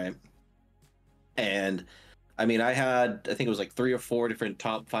could, right? And I mean, I think it was like 3 or 4 different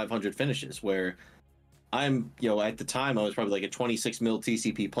top 500 finishes where I'm, you know, at the time I was probably like a 26 mil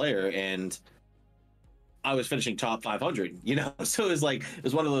TCP player and I was finishing top 500, you know? So it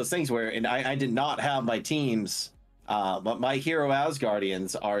was one of those things where, and I did not have my teams, but my hero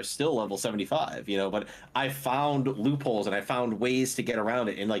Asgardians are still level 75, you know, but I found loopholes and I found ways to get around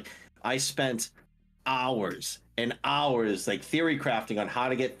it. And like, I spent hours and hours, like theory crafting on how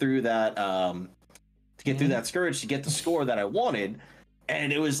to get through that, through that Scourge to get the score that I wanted.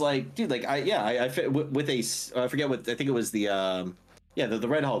 And it was like, dude, like I with I forget what, I think it was the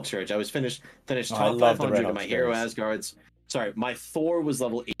Red Hulk Scourge. I was finished top 500 in my hero Asgards. Sorry, my Thor was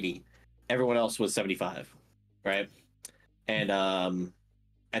level 80. Everyone else was 75, right? And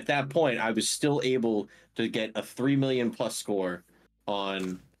at that point, I was still able to get a 3 million plus score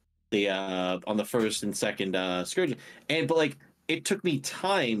on the first and second Scourge. But like it took me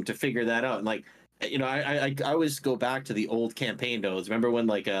time to figure that out. And like, you know, I always go back to the old campaign nodes. Remember when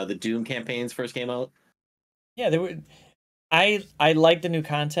like the Doom campaigns first came out? Yeah, they were. I like the new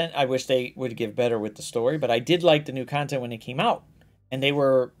content. I wish they would give better with the story, but I did like the new content when it came out, and they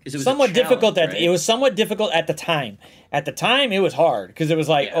were somewhat difficult. It was somewhat difficult at the time. At the time, it was hard because it was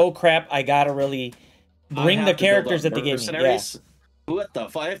like, oh crap, I gotta really bring the characters that they gave me. Yeah. What the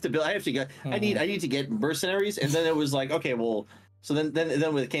fuck? I have to build. I have to get. I need to get mercenaries, and then it was like, okay, well, so then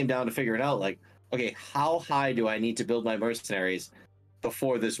when it came down to figure it out, like, okay, how high do I need to build my mercenaries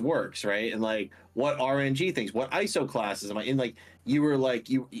before this works, right? And like, what RNG things, what ISO classes am I in? Like, you were like,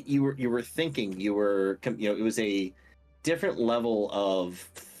 you were thinking, you know, it was a different level of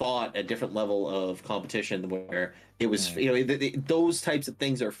thought, a different level of competition where it was, you know, those types of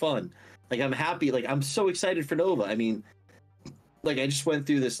things are fun. Like, I'm happy, like, I'm so excited for Nova. I mean, like, I just went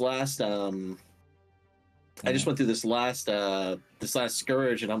through this last, this last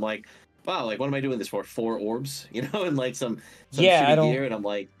Scourge, and I'm like, wow, like, what am I doing this for? 4 orbs, you know, and like some shitty gear, and I'm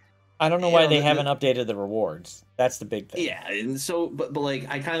like, I don't know why they haven't updated the rewards. That's the big thing. Yeah, and so, but like,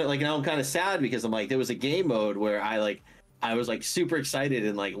 I kind of like, now I'm kind of sad because I'm like, there was a game mode where I was like super excited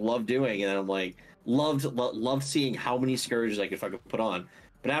and like loved doing, and I'm like loved seeing how many Scourges I could fucking put on.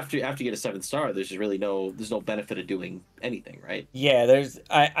 But after you get a 7 star, there's no benefit of doing anything, right? Yeah,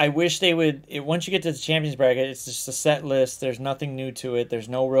 I wish they would. Once you get to the Champions bracket, it's just a set list. There's nothing new to it. There's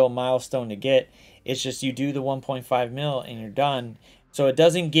no real milestone to get. It's just you do the 1.5 mil and you're done. So it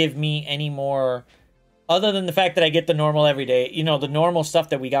doesn't give me any more, other than the fact that I get the normal everyday, you know, the normal stuff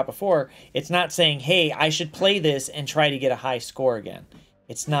that we got before. It's not saying, hey, I should play this and try to get a high score again.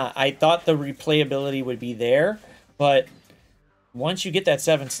 It's not. I thought the replayability would be there, but once you get that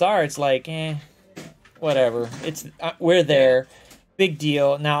 7 star, it's like, whatever. It's we're there. Big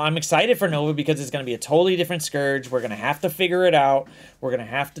deal. Now, I'm excited for Nova because it's going to be a totally different Scourge. We're going to have to figure it out. We're going to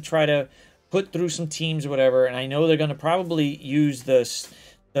have to try to put through some teams or whatever. And I know they're going to probably use the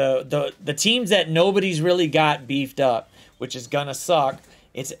teams that nobody's really got beefed up, which is going to suck.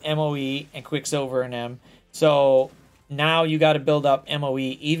 it's MOE and Quicksilver and M. So now you got to build up MOE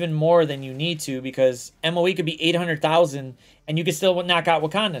even more than you need to, because MOE could be 800,000 and you can still knock out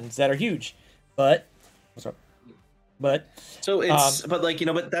Wakandans that are huge. But what's up? But so it's but like, you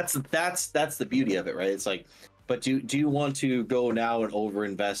know, but that's the beauty of it, right? It's like, but do you want to go now and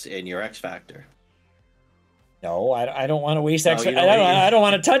overinvest in your X Factor? No, I don't want to waste X Factor. I don't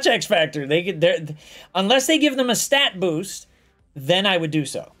want to touch X Factor. Unless they give them a stat boost, then I would do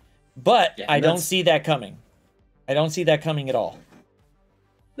so. But yeah, I don't see that coming. I don't see that coming at all.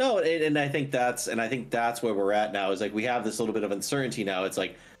 No, and I think that's where we're at now. Is like we have this little bit of uncertainty now. It's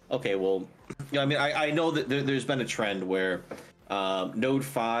like, okay, well, you know, I mean, I know that there's been a trend where Node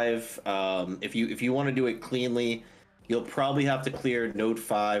 5, if you want to do it cleanly, you'll probably have to clear Node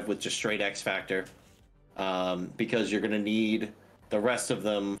 5 with just straight X Factor, because you're going to need the rest of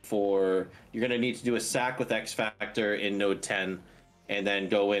them you're going to need to do a sack with X Factor in Node 10, and then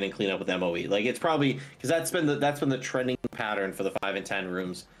go in and clean up with MOE. Like, it's probably because that's been the trending pattern for the 5 and 10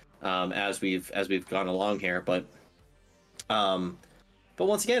 rooms, as we've gone along here. But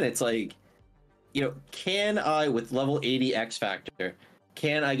once again, it's like, you know, can I, with level 80 X Factor,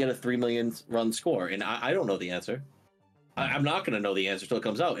 can I get a 3 million run score? And I don't know the answer. I'm not going to know the answer till it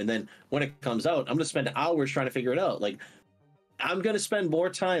comes out. And then when it comes out, I'm going to spend hours trying to figure it out. Like, I'm going to spend more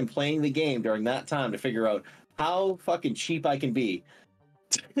time playing the game during that time to figure out how fucking cheap I can be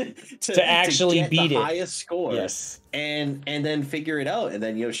to actually beat the highest score. Yes. And then figure it out, and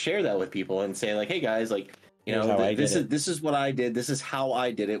then, you know, share that with people and say, like, hey guys, like, you know, this is what I did. This is how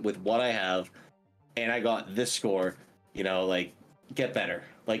I did it with what I have, and I got this score. You know, like, get better,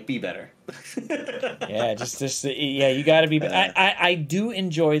 like, be better. Yeah, yeah, you got to be. I do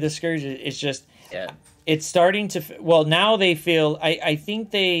enjoy the Scourge. It's just, yeah, it's starting to. Well, now they feel. I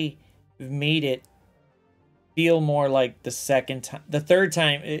think they made it feel more like the third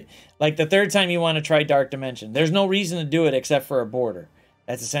time. Like the third time you want to try Dark Dimension. There's no reason to do it except for a border.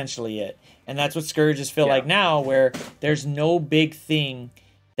 That's essentially it. And that's what Scourges feel like now, where there's no big thing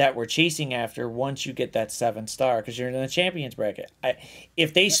that we're chasing after once you get that 7-star, because you're in the champions bracket.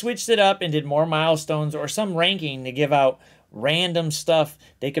 If they switched it up and did more milestones or some ranking to give out random stuff,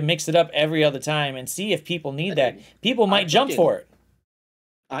 they could mix it up every other time and see if people need that. People might jump for it.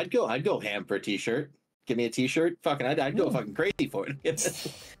 I'd go ham for a t-shirt. Give me a t-shirt. Fucking, I'd go fucking crazy for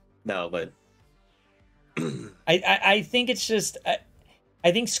it. No, but I think it's just.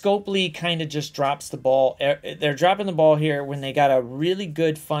 I think Scopely kind of just drops the ball. They're dropping the ball here when they got a really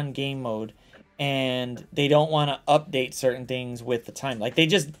good, fun game mode, and they don't want to update certain things with the time. Like, they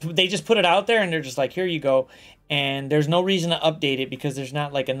just put it out there, and they're just like, here you go. And there's no reason to update it because there's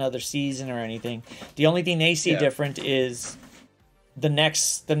not like another season or anything. The only thing they see different is the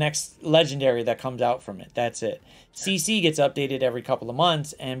next legendary that comes out from it. That's it. CC gets updated every couple of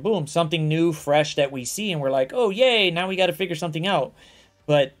months, and boom, something new, fresh that we see, and we're like, oh yay! Now we got to figure something out.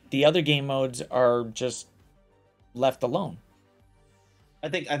 But the other game modes are just left alone. I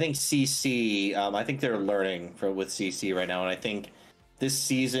think CC. I think they're learning with CC right now, and I think this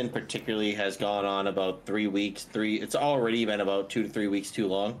season particularly has gone on about 3 weeks. It's already been about 2 to 3 weeks too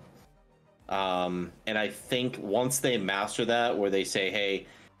long. And I think once they master that, where they say, hey,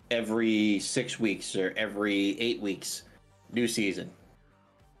 every 6 weeks or every 8 weeks, new season,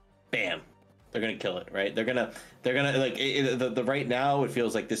 bam, they're gonna kill it, right? They're gonna like the right now. It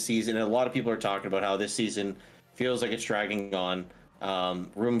feels like this season, and a lot of people are talking about how this season feels like it's dragging on.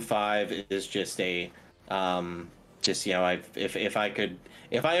 Room 5 is just a just, you know,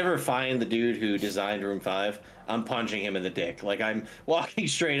 if I ever find the dude who designed Room 5, I'm punching him in the dick. Like, I'm walking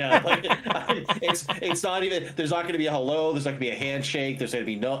straight up. Like, it's not even. There's not going to be a hello. There's not going to be a handshake. There's going to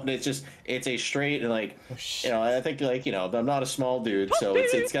be no. It's a straight, and, like, you know, I think, like, you know, I'm not a small dude, so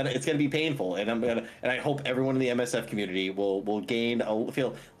it's gonna be painful, and I hope everyone in the MSF community will gain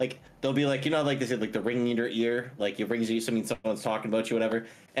feel like they'll be like, you know, like they said, like the ring in your ear, like it rings you something, someone's talking about you, whatever.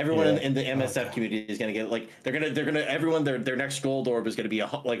 Everyone in the MSF community is gonna get, like, they're gonna everyone their next gold orb is gonna be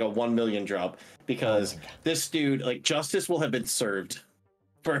like a 1 million drop, because this dude, like, justice will have been served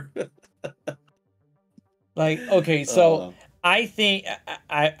for. Like, okay, so I think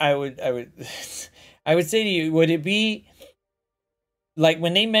I would I would say to you, would it be like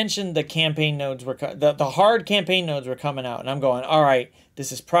when they mentioned the campaign nodes were the hard campaign nodes were coming out, and I'm going, all right,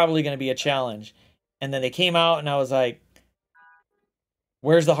 this is probably going to be a challenge, and then they came out, and I was like,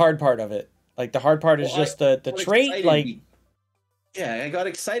 where's the hard part of it? Like, the hard part is just the trait, like. Yeah, I got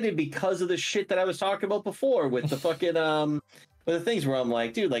excited because of the shit that I was talking about before with the fucking with the things where I'm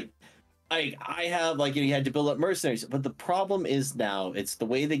like, dude, like, I have, like, you had to build up mercenaries, but the problem is now it's the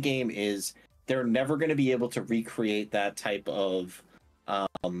way the game is. They're never going to be able to recreate that type of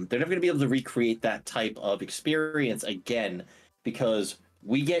They're never going to be able to recreate that type of experience again, because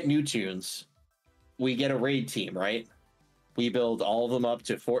we get new tunes, we get a raid team, right? We build all of them up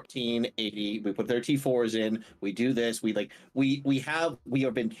to 1480. We put their T4s in. We do this. We have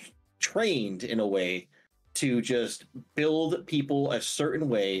been trained in a way to just build people a certain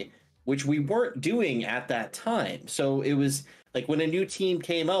way, which we weren't doing at that time. So it was like when a new team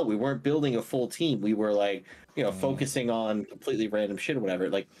came out, we weren't building a full team. We were like, focusing on completely random shit or whatever.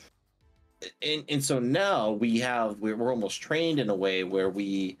 Like, and so now we're almost trained in a way where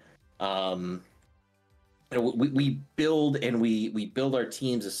we build and we build our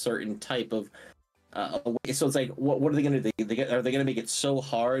teams a certain type of way. So it's like, what are they going to do? Are they going to make it so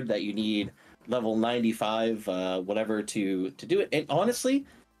hard that you need level 95 whatever to do it? And honestly,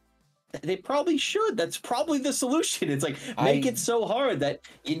 they probably should. That's probably the solution. It's like, make it so hard that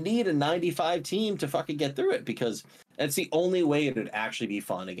you need a 95 team to fucking get through it, because that's the only way it would actually be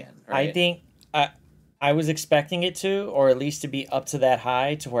fun again, right? I think I was expecting it to, or at least to be up to that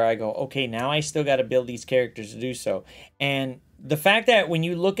high, to where I go, okay, now I still got to build these characters to do so. And the fact that when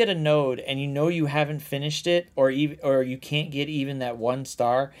you look at a node and you haven't finished it, or you can't get even that 1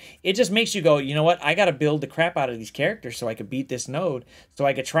 star, it just makes you go, you know what? I got to build the crap out of these characters so I could beat this node, so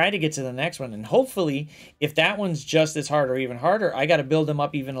I could try to get to the next one. And hopefully, if that one's just as hard or even harder, I got to build them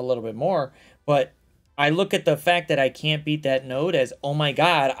up even a little bit more. But I look at the fact that I can't beat that node as, oh my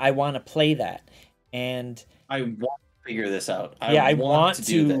God, I want to play that. And I want to figure this out. I want to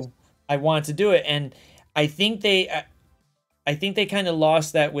do it. And I think they kind of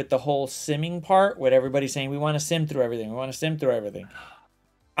lost that with the whole simming part, with everybody saying, we want to sim through everything. We want to sim through everything.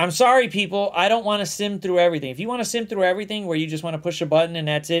 I'm sorry, people. I don't want to sim through everything. If you want to sim through everything where you just want to push a button and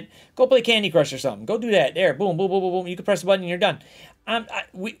that's it, go play Candy Crush or something. Go do that. There, boom, boom, boom, boom, boom. You can press a button and you're done.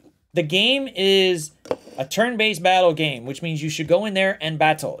 The game is a turn-based battle game, which means you should go in there and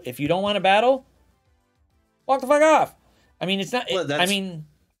battle. If you don't want to battle, walk the fuck off. I mean, it's not. Well,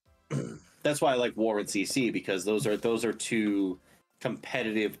 that's why I like War and CC, because those are two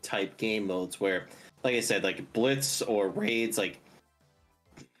competitive type game modes where, like I said, like Blitz or Raids, it's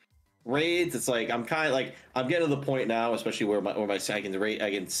like I'm getting to the point now, especially where I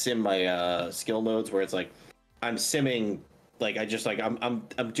can sim my skill nodes, where it's like I'm simming, like I'm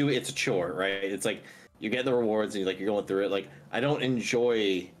doing, it's a chore, right? It's like you get the rewards and you're going through it. Like, I don't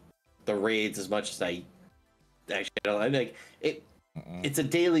enjoy the raids as much as I actually don't. I'm like it. It's a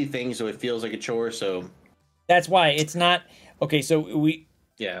daily thing, so it feels like a chore. So that's why it's not okay. So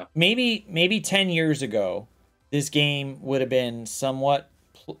maybe 10 years ago, this game would have been somewhat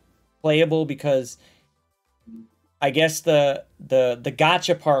playable, because I guess the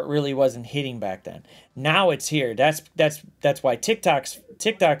gotcha part really wasn't hitting back then. Now it's here. That's why TikTok's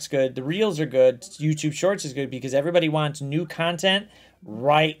good. The Reels are good. YouTube Shorts is good, because everybody wants new content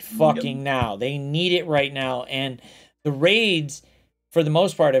right fucking now. They need it right now. And the raids, for the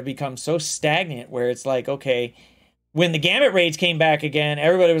most part, have become so stagnant, where it's like, okay, when the Gambit raids came back again,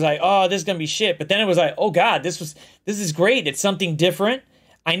 everybody was like, oh, this is gonna be shit. But then it was like, oh God, this is great. It's something different.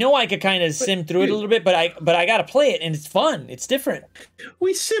 I know I could kind of sim through it a little bit, but I gotta play it, and it's fun. It's different.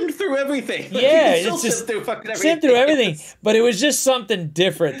 We simmed through everything. Yeah, it's just sim through everything. But it was just something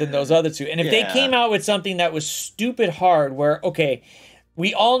different than those other two. And if they came out with something that was stupid hard, where okay,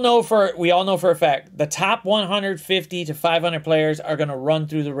 we all know for a fact the top 150 to 500 players are gonna run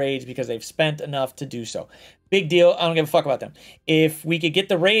through the raids because they've spent enough to do so. Big deal. I don't give a fuck about them. If we could get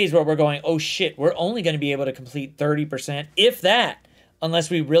the raids where we're going, oh shit, we're only gonna be able to complete 30%, if that.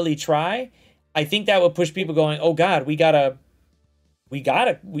 Unless we really try, I think that would push people going, oh God, you gotta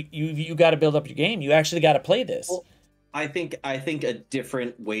build up your game. You actually gotta play this. Well, I think a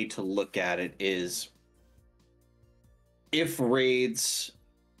different way to look at it is, if raids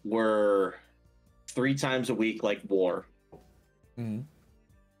were 3 times a week like War,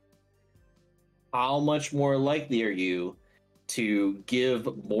 how much more likely are you to give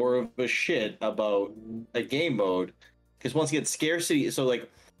more of a shit about a game mode? Because once again, scarcity, so like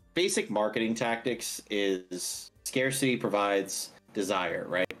basic marketing tactics is scarcity provides desire,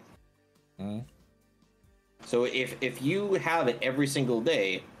 right? So if you have it every single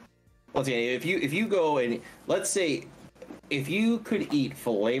day, once again, if you go and let's say if you could eat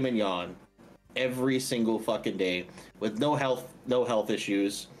filet mignon every single fucking day with no health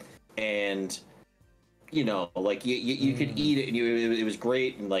issues, and like you could eat it and it was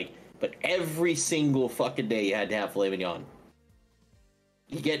great, and like, but every single fucking day you had to have filet mignon.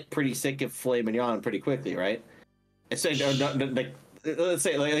 You get pretty sick of filet mignon pretty quickly, right? So, like, let's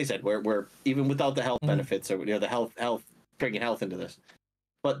say, like I said, we're even without the health benefits, or the health bringing health into this.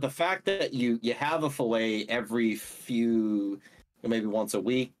 But the fact that you have a filet every few maybe once a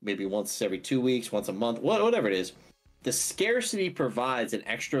week, maybe once every 2 weeks, once a month, whatever it is. The scarcity provides an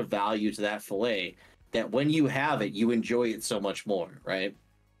extra value to that fillet that when you have it, you enjoy it so much more, right?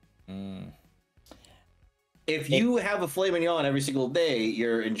 If you have a filet mignon every single day,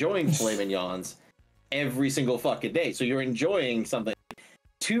 you're enjoying filet mignons every single fucking day. So you're enjoying something.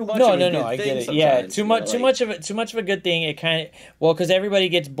 Too much. No. I get it. Yeah, too much of a good thing. It kind of because everybody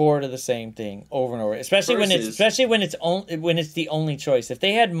gets bored of the same thing over and over, especially when it's the only choice. If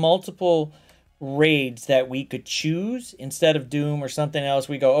they had multiple raids that we could choose instead of Doom or something else,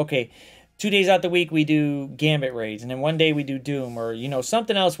 we go, okay, 2 days out the week we do Gambit raids, and then 1 day we do Doom, or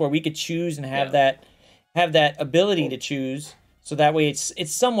something else where we could choose and have that ability to choose, so that way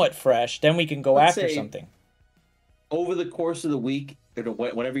it's somewhat fresh. Then we can go after something. Over the course of the week,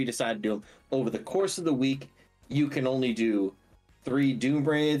 whenever you decide to do them, over the course of the week, you can only do 3 Doom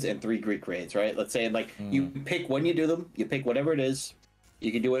raids and 3 Greek raids, right? Let's say, like, you pick when you do them, you pick whatever it is,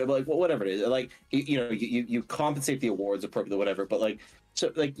 you can do it, like, whatever it is. Like, you compensate the awards appropriately, whatever, but, like,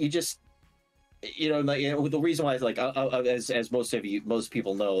 so, like, you just, the reason why is, like, as most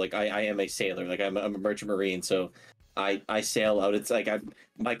people know, like, I am a sailor, like, I'm a merchant marine, so I sail out. It's like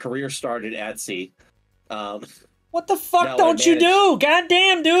my career started at sea. What the fuck don't you do? God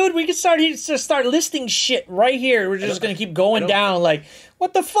damn, dude. We can start listing shit right here. We're just going to keep going down. Like,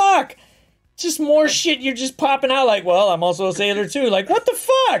 what the fuck? Just more shit you're just popping out like, well, I'm also a sailor too. Like, what the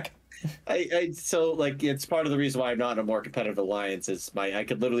fuck? So, like, it's part of the reason why I'm not in a more competitive alliance is I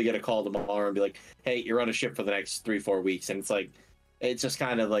could literally get a call tomorrow and be like, hey, you're on a ship for the next 3-4 weeks. And it's like, it's just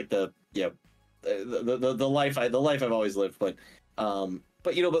kind of like the life I've always lived. But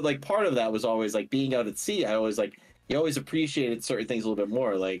like part of that was always like being out at sea. I always you always appreciated certain things a little bit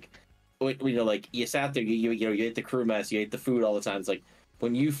more. Like, like you sat there, you ate the crew mess, you ate the food all the time. It's like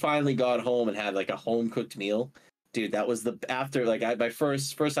when you finally got home and had like a home cooked meal, dude. That was my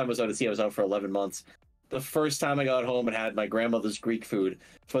first time I was out at sea. I was out for 11 months. The first time I got home and had my grandmother's Greek food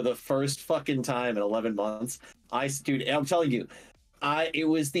for the first fucking time in 11 months. Dude, I'm telling you, it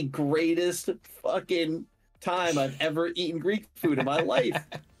was the greatest fucking time I've ever eaten Greek food in my life.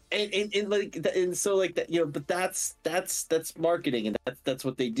 and so like that, but that's marketing, and that's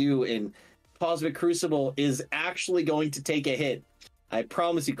what they do. And Cosmic Crucible is actually going to take a hit. I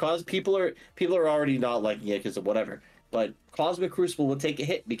promise you, cause people are already not liking it because of whatever. But Cosmic Crucible will take a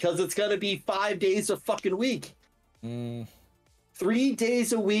hit because it's gonna be 5 days a fucking week. 3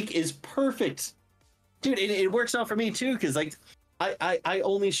 days a week is perfect, dude. It works out for me too, because like I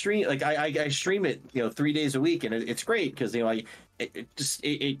only stream, like I stream it 3 days a week, and it's great because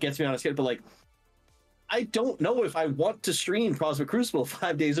it gets me on a schedule. But like, I don't know if I want to stream Cosmic Crucible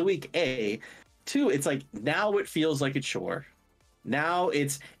 5 days a week. Two, it's like now it feels like a chore. Now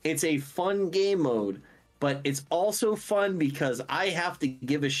it's a fun game mode, but it's also fun because I have to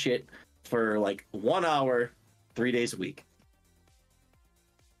give a shit for like 1 hour, 3 days a week.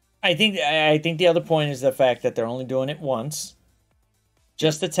 I think the other point is the fact that they're only doing it once,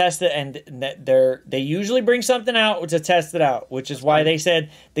 just to test it, and that they usually bring something out to test it out, which is why they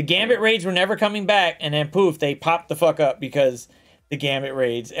said the Gambit raids were never coming back, and then poof, they popped the fuck up because the Gambit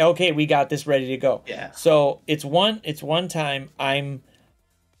raids. Okay, we got this ready to go. Yeah. So it's one time. I'm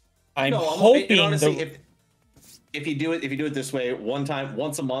hoping. Honestly, if you do it this way, once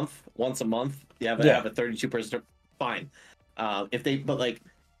a month, you have a 32 person. Fine. But like,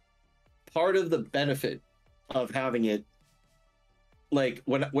 part of the benefit of having it, like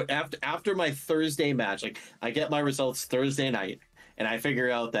after my Thursday match, like I get my results Thursday night, and I figure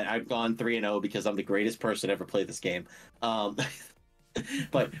out that I've gone 3-0 because I'm the greatest person to ever play this game.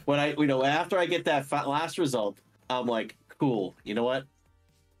 But when after I get that last result, I'm like, cool. You know what?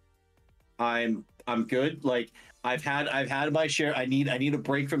 I'm good. Like I've had my share. I need a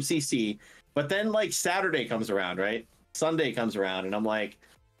break from CC. But then like Saturday comes around, right? Sunday comes around, and I'm like,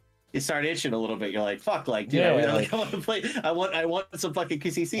 you start itching a little bit. You're like, fuck, like, dude, I want to play. I want some fucking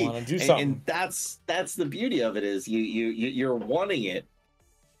QCC. Want to do something. And that's the beauty of it, is you're wanting it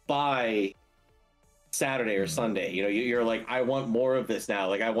by Saturday or Sunday. You're like, I want more of this now.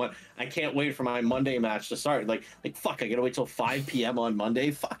 Like I can't wait for my Monday match to start. Like fuck, I gotta wait till 5 p.m. on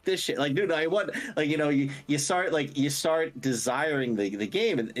Monday. Fuck this shit. Like, dude, I want, like, you start desiring the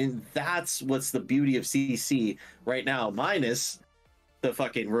game, and that's what's the beauty of CC right now, minus the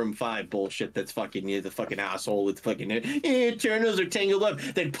fucking room 5 bullshit. That's fucking the fucking asshole with fucking Eternals are tangled up.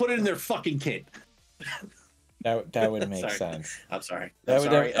 Then put it in their fucking kit. That would make sense. I'm sorry. I'm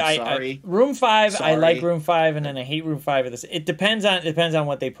sorry. Room 5, sorry. I like Room 5, and then I hate Room 5 of this. It depends on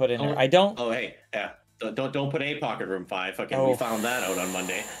what they put in there. I don't. Oh, hey, yeah. don't put a pocket room 5. Fucking, we found that out on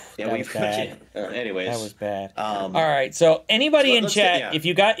Monday. Yeah, that was bad. Anyways, that was bad. All right, so anybody in chat, if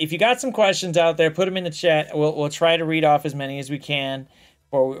you got some questions out there, put them in the chat. We'll try to read off as many as we can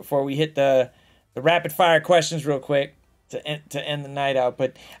before we hit the rapid fire questions real quick to end the night out.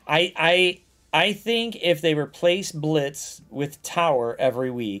 But I think if they replace Blitz with Tower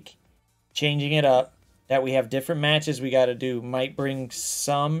every week, changing it up, that we have different matches we got to do, might bring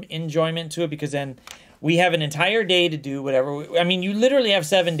some enjoyment to it, because then we have an entire day to do whatever. I mean, you literally have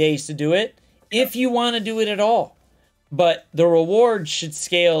 7 days to do it if you want to do it at all. But the reward should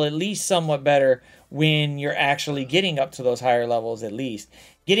scale at least somewhat better when you're actually getting up to those higher levels at least.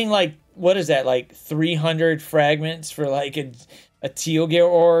 Getting like, what is that, like 300 fragments for like a teal gear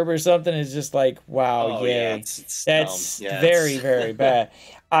orb or something is just like, wow, yay. Yeah, that's very, very bad.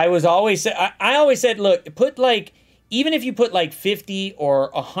 I always said, look, put like, even if you put like 50 or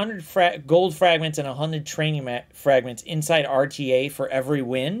 100 gold fragments and 100 training fragments inside RTA for every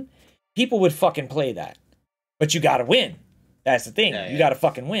win, people would fucking play that. But you gotta win. That's the thing. You gotta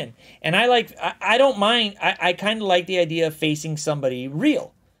fucking win. And I don't mind. I kind of like the idea of facing somebody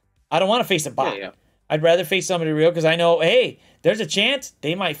real. I don't want to face a bot. I'd rather face somebody real, because I know, hey, there's a chance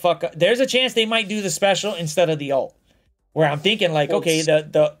they might fuck up. There's a chance they might do the special instead of the ult. Where I'm thinking like, okay,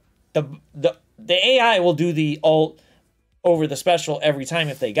 the AI will do the ult over the special every time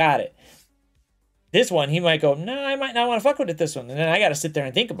if they got it. This one, he might go, no, I might not want to fuck with it this one. And then I got to sit there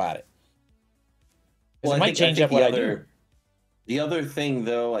and think about it. Well, it might change up what I do. The other thing,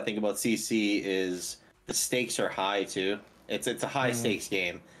 though, I think about CC is the stakes are high, too. It's a high-stakes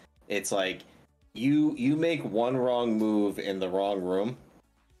game. It's like, you make one wrong move in the wrong room,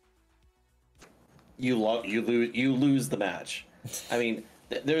 you lose the match. I mean,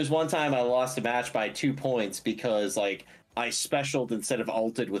 there was one time I lost a match by 2 points because, like, I specialed instead of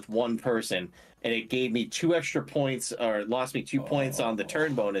ulted with one person, and it gave me 2 extra points, or lost me 2 points on the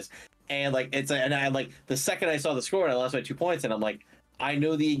turn bonus. And like and I like the second I saw the score and I lost my 2 points, and I'm like, I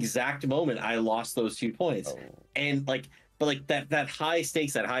know the exact moment I lost those 2 points. And like, but like that high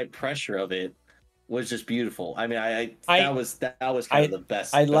stakes, that high pressure of it was just beautiful. I mean, that was kind of the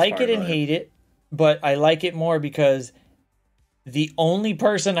best. I like it and hate it, but I like it more because the only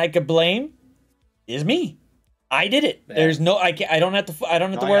person I could blame is me. I did it. Man. There's no, I don't have to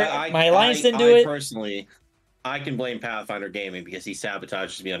work. My alliance didn't do it. Personally, I can blame Pathfinder Gaming because he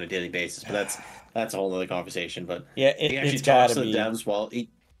sabotages me on a daily basis, but that's a whole other conversation. But yeah, he actually talks to the devs while he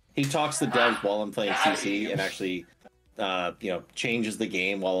talks to the devs while I'm playing CC, and actually, changes the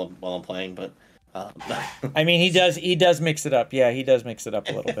game while I'm playing. But I mean, he does mix it up. Yeah, he does mix it up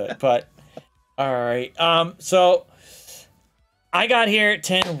a little bit. But all right, so I got here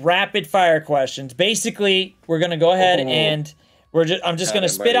 10 rapid fire questions. Basically, we're gonna go ahead and I'm just going to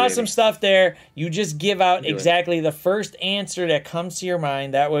spit out some stuff there. You just give out exactly the first answer that comes to your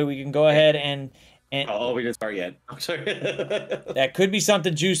mind. That way we can go ahead and we didn't start yet. I'm sorry. That could be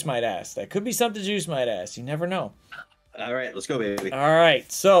something Juice might ask. You never know. All right, let's go, baby. All right,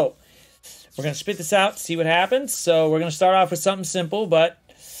 so we're going to spit this out, see what happens. So we're going to start off with something simple, but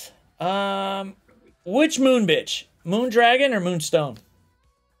which moon bitch? Moon dragon or moonstone?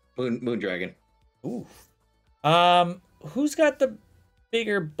 Moon dragon. Ooh. Who's got the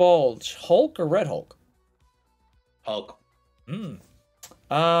bigger bulge, Hulk or Red Hulk? Hulk.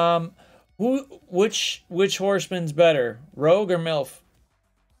 Which horseman's better, Rogue or MILF?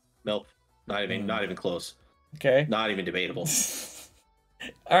 MILF. Not even close. Okay. Not even debatable.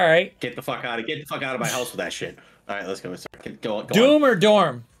 All right. Get the fuck out of my house with that shit. All right, let's go. Go Doom or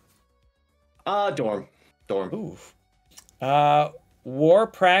Dorm? Dorm. Ooh. War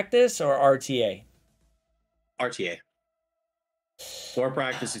practice or RTA? RTA. War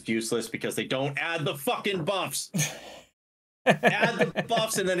practice is useless because they don't add the fucking buffs. Add the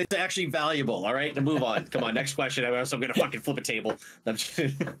buffs and then it's actually valuable. All right, to move on. Come on, next question. I'm gonna fucking flip a table.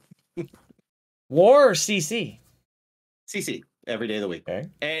 War or CC? CC every day of the week. Okay.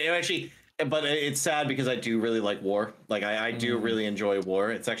 And actually, but it's sad because I do really like War. Like I do really enjoy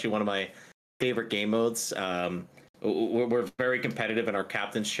War. It's actually one of my favorite game modes. We're very competitive in our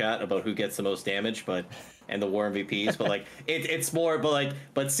captain's chat about who gets the most damage, and the War MVPs. But like it's more, but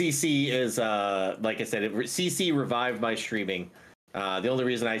CC is like I said, CC revived my streaming. The only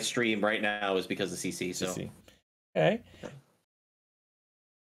reason I stream right now is because of CC. So CC. Okay.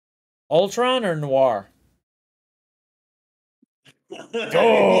 Ultron or Noir?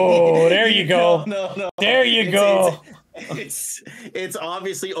 Oh, there you go. No. There you go. It's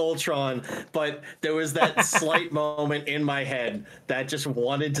obviously Ultron, but there was that slight moment in my head that just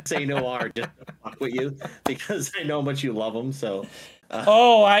wanted to say Noir just to fuck with you because I know how much you love him. So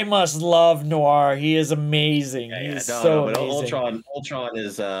Oh, I must love Noir. He is amazing. He is so but amazing. Ultron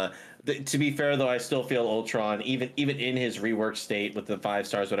is to be fair though, I still feel Ultron, even in his rework state with the 5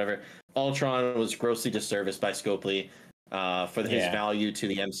 stars, whatever, Ultron was grossly disserviced by Scopely for his value to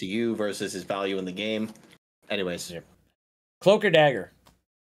the MCU versus his value in the game. Anyways. Cloak or dagger?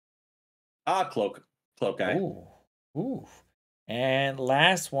 Cloak guy. Ooh. And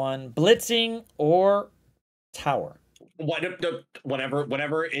last one, blitzing or tower?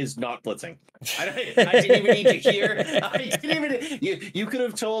 Whatever is not blitzing. I didn't even need to hear. You could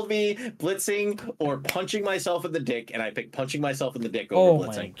have told me blitzing or punching myself in the dick, and I picked punching myself in the dick over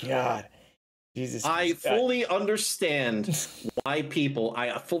blitzing. Oh my god, Jesus! I fully understand why people.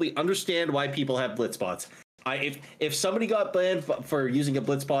 I fully understand why people have blitz bots. If somebody got banned for using a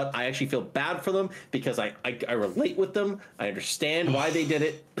blitz bot, I actually feel bad for them because I relate with them. I understand why they did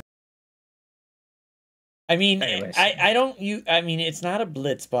it. I mean, I don't. I mean, it's not a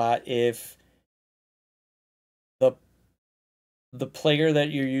blitz bot if the player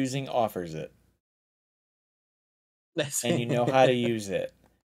that you're using offers it, and you know how to use it,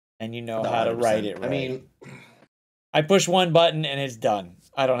 and you know how to write it right. I mean, I push one button and it's done.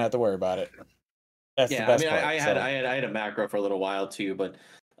 I don't have to worry about it. That's the best part. I had a macro for a little while too, but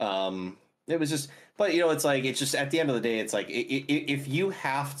it was just. But it's like it's just at the end of the day, it's like if you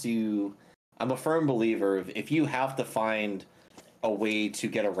have to. I'm a firm believer of if you have to find a way to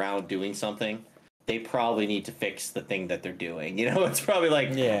get around doing something, they probably need to fix the thing that they're doing. It's probably like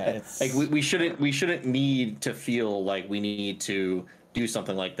like we shouldn't need to feel like we need to do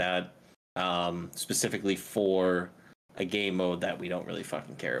something like that specifically for a game mode that we don't really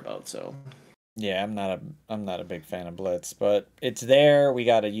fucking care about. So yeah, I'm not a big fan of blitz, but it's there. We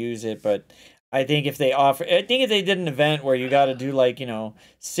got to use it, but. I think if they did an event where you got to do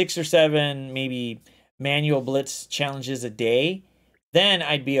 6 or 7 maybe manual blitz challenges a day, then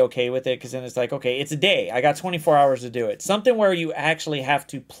I'd be okay with it because then it's like, okay, it's a day. I got 24 hours to do it. Something where you actually have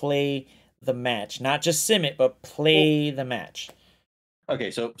to play the match, not just sim it, but play the match. Okay,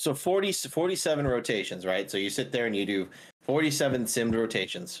 so 47 rotations, right? So you sit there and you do 47 simmed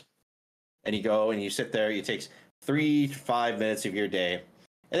rotations, and you go and you sit there. It takes 3 to 5 minutes of your day.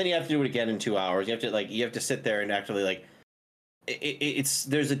 And then you have to do it again in 2 hours. You have to sit there and actually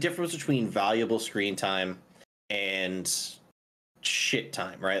there's a difference between valuable screen time and shit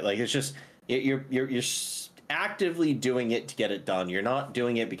time, right? Like it's just you're actively doing it to get it done. You're not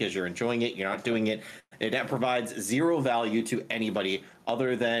doing it because you're enjoying it. You're not doing it. That provides zero value to anybody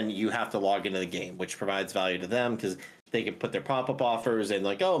other than you have to log into the game, which provides value to them because they can put their pop-up offers and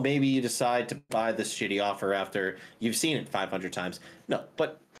oh, maybe you decide to buy this shitty offer after you've seen it 500 times. No,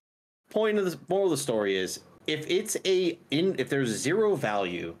 but moral of the story is if there's zero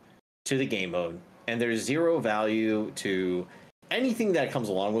value to the game mode and there's zero value to anything that comes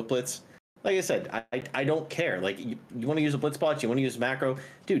along with blitz, like I said, I don't care. Like you want to use a blitz bot, you want to use macro,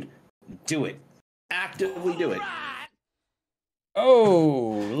 dude, do it. Actively do it.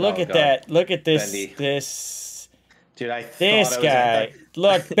 Oh, look at that. Look at this. Bendy. This. Dude, this guy.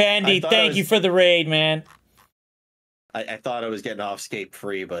 Look, Bendy, thank you for the raid, man. I thought I was getting off scape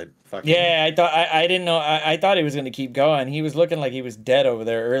free, but fucking... Yeah, I thought I didn't know. I thought he was going to keep going. He was looking like he was dead over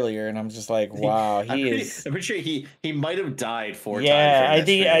there earlier, and I'm just like, wow, I'm pretty sure he might have died 4 times. Yeah, I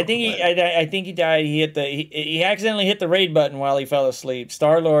think he died. He accidentally hit the raid button while he fell asleep.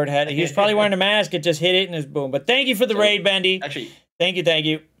 Star-Lord he was probably wearing a mask. It just hit it and his boom. But thank you for the raid, Bendy. Actually, thank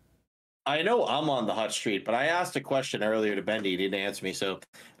you. I know I'm on the hot street, but I asked a question earlier to Bendy. He didn't answer me, so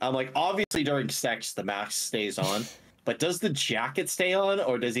I'm like, obviously during sex the mask stays on. But does the jacket stay on,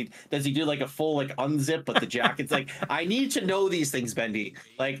 or does he do a full unzip, but the jacket's I need to know these things, Bendy.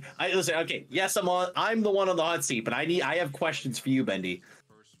 Listen, okay, yes, I'm the one on the hot seat, but I have questions for you, Bendy.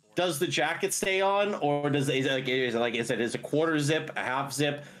 Does the jacket stay on, or is it a quarter zip, a half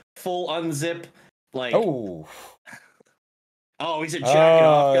zip, full unzip? Oh, he's a jacket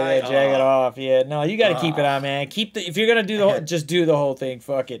off guy. Yeah, jacket off. Yeah, no, you got to keep it on, man. If you're gonna do the whole, just do the whole thing.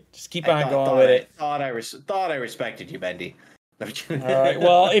 Fuck it, just keep on going with it. Thought I respected you, Bendy. All right.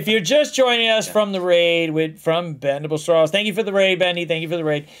 Well, if you're just joining us from the raid from Bendable Straws, thank you for the raid, Bendy. Thank you for the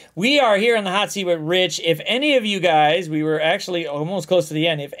raid. We are here on the hot seat with Rich. If any of you guys, we were actually almost close to the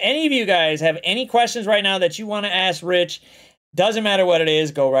end. If any of you guys have any questions right now that you want to ask Rich. Doesn't matter what it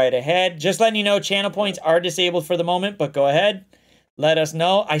is, go right ahead. Just letting you know, channel points are disabled for the moment, but go ahead. Let us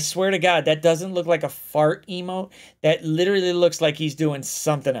know. I swear to God, that doesn't look like a fart emote. That literally looks like he's doing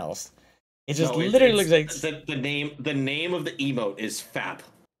something else. It just literally looks like... The name of the emote is FAP.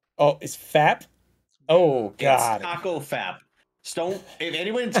 Oh, it's FAP? Oh, God. It's Taco FAP. If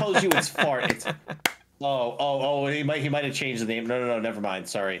anyone tells you it's fart, He might have changed the name. No, never mind.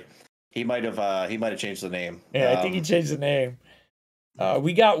 Sorry, he might have changed the name. Yeah, I think he changed the name.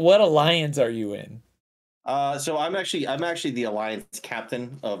 We got, what alliance are you in? So I'm actually the alliance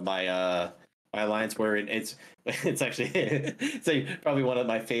captain of my my alliance. Where it's actually it's like probably one of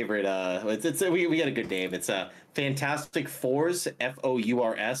my favorite. We got a good name. It's Fantastic Fours,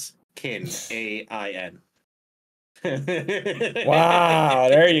 FOURS, Kin, AIN. Wow,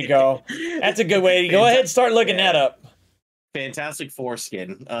 there you go. That's a good way to go ahead and start looking that up. Fantastic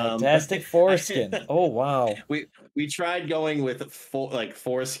foreskin. Fantastic foreskin. Oh wow. We tried going with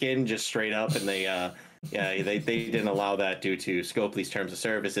foreskin just straight up, and they they didn't allow that due to Scopely's terms of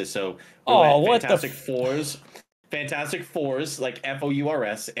services. So what Fantastic Fours, Fantastic Fours, like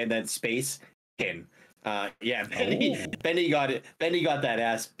FOURS, and then space kin. Benny got it. Benny got that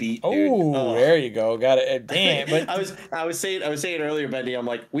ass beat. Oh, there you go. Got it. Damn. But I was saying earlier, Benny. I'm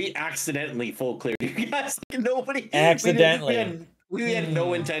like, we accidentally full cleared you guys. Nobody accidentally. We had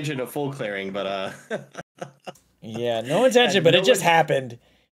no intention of full clearing, but yeah, no intention, but it just happened.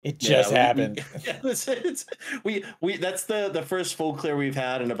 It just happened. We that's the first full clear we've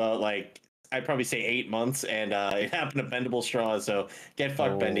had in about I'd probably say 8 months, and it happened to Bendable Straw, so get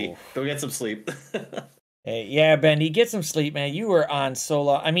fucked, Bendy. Go get some sleep. Hey, yeah, Bendy, get some sleep, man. You were on so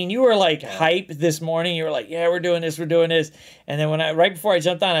long. I mean, you were hype this morning. You were like, yeah, we're doing this. And then right before I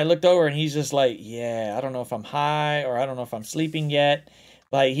jumped on, I looked over and he's just like, yeah, I don't know if I'm high or I don't know if I'm sleeping yet.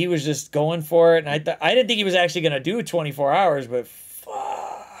 Like, he was just going for it. And I didn't think he was actually going to do 24 hours, but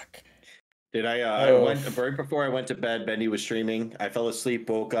fuck. Did I went right before I went to bed, Bendy was streaming. I fell asleep,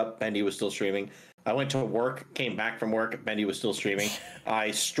 woke up, Bendy was still streaming. I went to work, came back from work, Bendy was still streaming.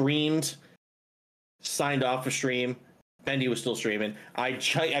 I streamed, signed off a stream, Bendy was still streaming. I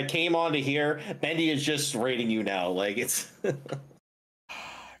came on to here, Bendy is just rating you now. Like, it's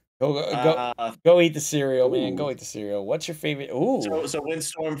Go eat the cereal, man. Go eat the cereal. What's your favorite? Ooh. So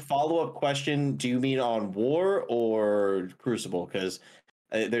Windstorm, follow-up question, do you mean on War or Crucible? Because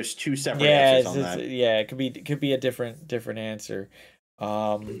there's two separate answers on that. Yeah, it could be a different answer.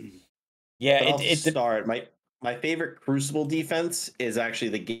 Start. My favorite Crucible defense is actually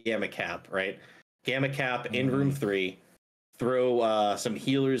the Gamma Cap, right? Gamma Cap in room 3. Throw some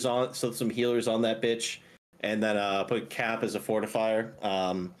healers on that bitch, and then put Cap as a fortifier.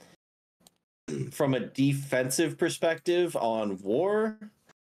 From a defensive perspective on War,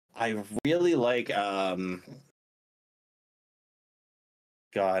 I really like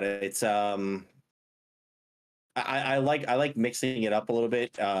it's I like mixing it up a little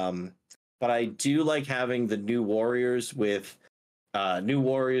bit, but I do like having the new warriors with new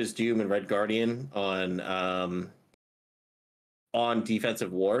warriors, Doom and Red Guardian on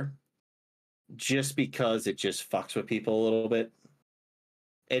defensive War, just because it just fucks with people a little bit.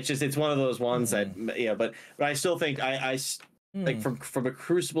 It's one of those ones that but I still think I like from a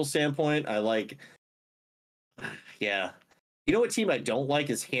Crucible standpoint, I like You know what team I don't like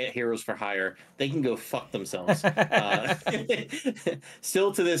is Heroes for Hire. They can go fuck themselves.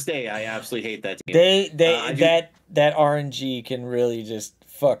 Still to this day, I absolutely hate that team. That RNG can really just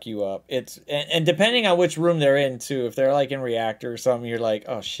fuck you up. And depending on which room they're in too. If they're like in reactor or something, you're like,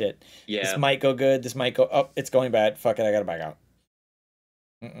 oh shit, this might go good. This might go up. It's going bad. Fuck it, I gotta back out.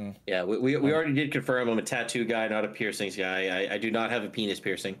 Yeah, we already did confirm I'm a tattoo guy, not a piercings guy. I do not have a penis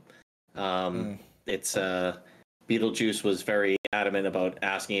piercing. It's Beetlejuice was very adamant about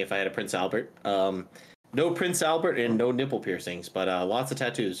asking if I had a Prince Albert. No Prince Albert and no nipple piercings, but lots of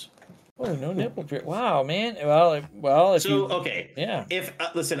tattoos. Oh, no nipple piercing. Wow, man. Well, If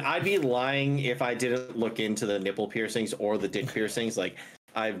listen, I'd be lying if I didn't look into the nipple piercings or the dick piercings. Like,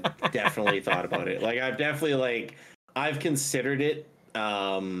 I've definitely thought about it. Like, I've considered it.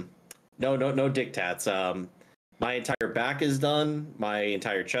 No dick tats. My entire back is done. My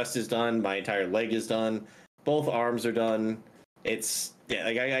entire chest is done. My entire leg is done. Both arms are done. It's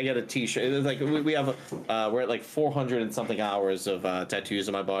like I got a t-shirt. It's like we have we're at like 400 and something hours of tattoos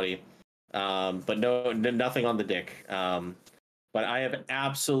on my body, but nothing on the dick. But I have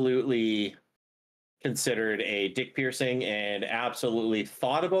absolutely considered a dick piercing and absolutely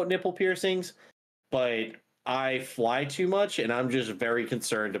thought about nipple piercings, but I fly too much, and I'm just very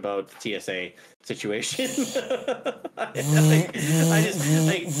concerned about the TSA situation.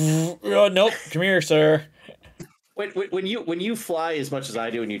 Nope. Come here, sir. When you fly as much as I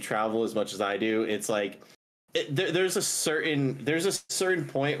do and you travel as much as I do, it's like there's a certain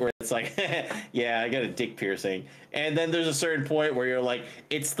point where it's like, yeah, I got a dick piercing, and then there's a certain point where you're like,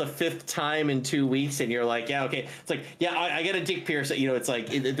 it's the 5th time in 2 weeks, and you're like, yeah, okay, it's like, yeah, I got a dick piercing. You know, it's like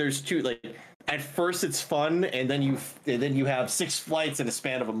there's two, like, at first it's fun, and then you have 6 flights in a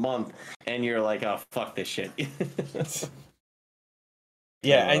span of a month, and you're like, oh fuck this shit.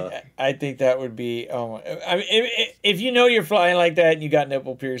 Yeah, I think that would be. Oh, I mean, if you know you're flying like that and you got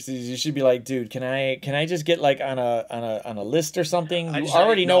nipple piercings, you should be like, dude, can I just get like on a list or something? You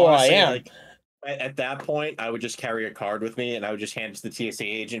already know where I am. Like, at that point, I would just carry a card with me, and I would just hand it to the TSA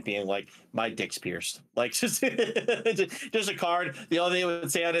agent, being like, "My dick's pierced." Like, just a card. The only thing it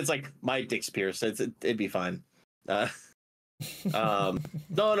would say on it's like, "My dick's pierced." It'd be fine. No,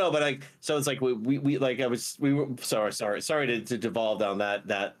 but like, so it's like we like we were sorry to devolve down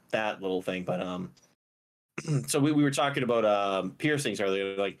that little thing, but so we were talking about piercings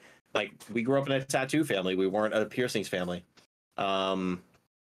earlier. Like we grew up in a tattoo family. We weren't a piercings family.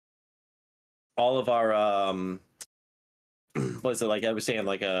 All of our what is it, like I was saying,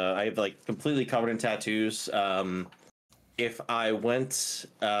 like I have like completely covered in tattoos. If I went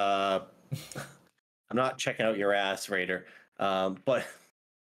I'm not checking out your ass, Raider. But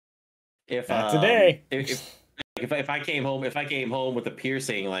if today, if I came home with a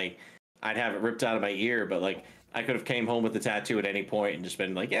piercing, like I'd have it ripped out of my ear, but like I could have came home with the tattoo at any point and just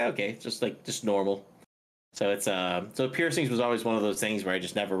been like, yeah, okay, just normal. So it's so piercings was always one of those things where I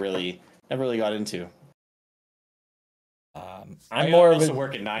just never really got into. I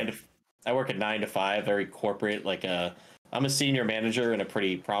work at 9 to 5, very corporate. Like I'm a senior manager in a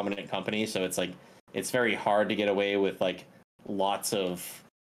pretty prominent company, so it's like it's very hard to get away with like lots of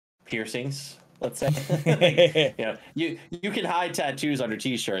piercings, let's say. Like, you can hide tattoos under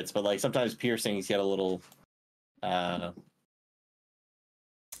t-shirts, but like sometimes piercings get a little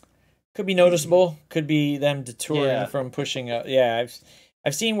could be noticeable, could be them detouring from pushing up. Yeah,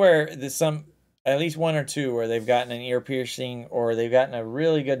 I've seen where there's some, at least one or two, where they've gotten an ear piercing or they've gotten a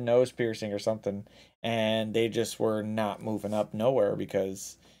really good nose piercing or something, and they just were not moving up nowhere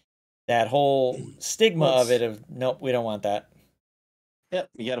because that whole stigma of it of nope, we don't want that. Yep,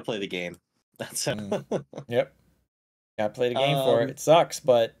 you got to play the game. That's Yep, got to play the game for it. It sucks,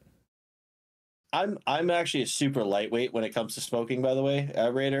 but I'm actually a super lightweight when it comes to smoking. By the way,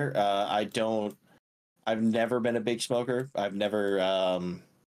 Raider, I've never been a big smoker. I've never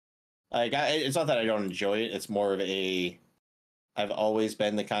it's not that I don't enjoy it. It's more of I've always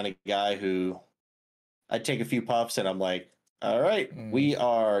been the kind of guy who I take a few puffs and I'm like, all right, we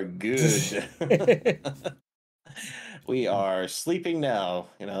are good. We are sleeping now,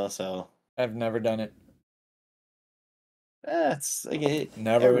 so I've never done it. That's like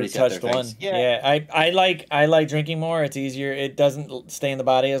never touched one. Yeah, I like drinking more. It's easier. It doesn't stay in the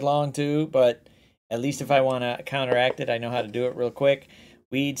body as long too, but at least if I want to counteract it, I know how to do it real quick.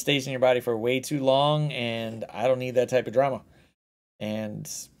 Weed stays in your body for way too long, and I don't need that type of drama. And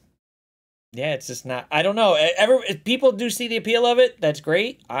yeah, it's just not. I don't know. If people do see the appeal of it, that's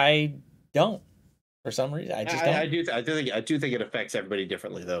great. I don't. For some reason, I just don't. I do think it affects everybody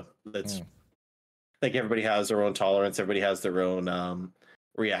differently, though. That's like everybody has their own tolerance. Everybody has their own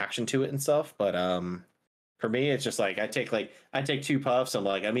reaction to it and stuff. But for me, it's just like I take 2 puffs.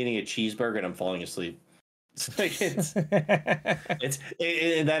 I'm eating a cheeseburger and I'm falling asleep. It's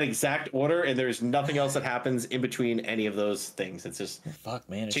in that exact order, and there's nothing else that happens in between any of those things. It's just fuck,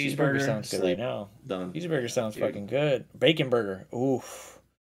 man. Cheeseburger sounds good right now. Done. Cheeseburger sounds fucking good. Bacon burger. Oof.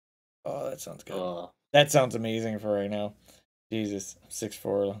 Oh, that sounds good. That sounds amazing for right now. Jesus,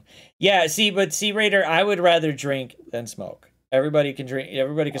 6'4". Yeah, see, Raider, I would rather drink than smoke. Everybody can drink.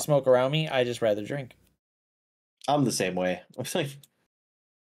 Everybody can smoke around me. I just rather drink. I'm the same way. It's like,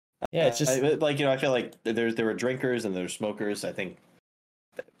 yeah, it's just I feel like there are drinkers and there's smokers. I think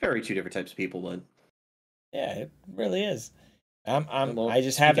very 2 different types of people, but yeah, it really is. I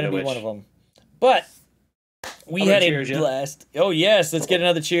just happen to be one of them. But we had a blast. Oh yes, let's get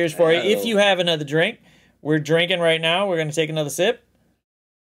another cheers for you. If you have another drink, we're drinking right now. We're gonna take another sip.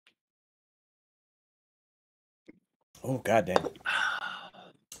 Oh goddamn!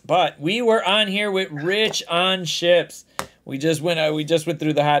 But we were on here with RichonShips. We just went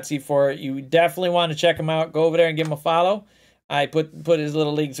through the hot seat for it. You definitely want to check him out. Go over there and give him a follow. I put his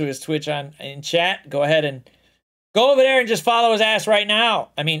little link to his Twitch in chat. Go ahead and go over there and just follow his ass right now.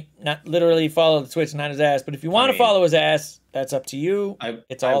 I mean, not literally follow the Twitch, not his ass, but if you want to follow his ass, that's up to you.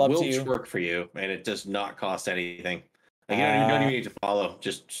 It's all up to you. I will twerk for you, and it does not cost anything. Like, you don't even need to follow.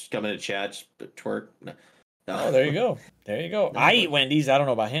 Just come in the chat, just twerk. No. Oh, there you go. There you go. I eat Wendy's. I don't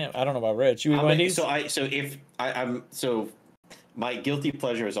know about him. I don't know about Rich. You eat Wendy's? So my guilty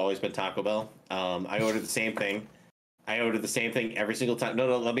pleasure has always been Taco Bell. I order the same thing. Every single time.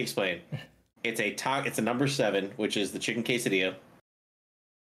 No, let me explain. It's a number 7, which is the chicken quesadilla,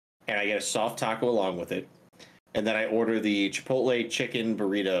 and I get a soft taco along with it, and then I order the Chipotle chicken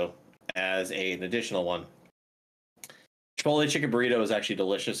burrito as an additional one. Chipotle chicken burrito is actually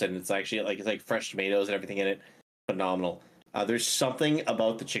delicious, and it's actually like it's like fresh tomatoes and everything in it. Phenomenal. There's something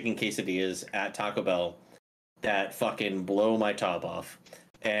about the chicken quesadillas at Taco Bell that fucking blow my top off.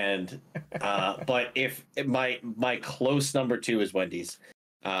 And but if my close number 2 is Wendy's.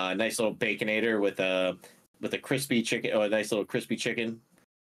 Nice little baconator with a crispy chicken, a nice little crispy chicken.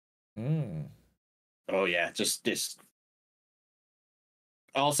 Oh yeah, just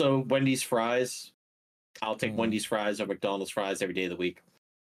also Wendy's fries. I'll take Wendy's fries or McDonald's fries every day of the week.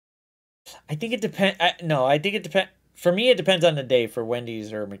 I think it depends. No, I think it depends. For me, it depends on the day for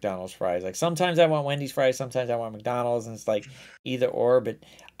Wendy's or McDonald's fries. Like sometimes I want Wendy's fries, sometimes I want McDonald's, and it's like either or. But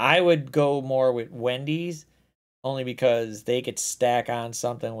I would go more with Wendy's only because they could stack on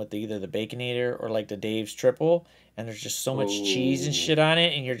something with either the Baconator or like the Dave's Triple, and there's just so much cheese and shit on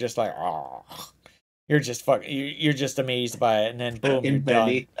it, and you're just like, oh, you're just you're just amazed by it, and then boom, you're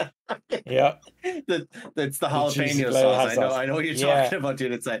done. Yep. That's the jalapeno sauce. I know what you're talking about,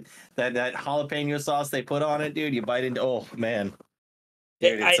 dude. It's that jalapeno sauce they put on it, dude. You bite into, oh man,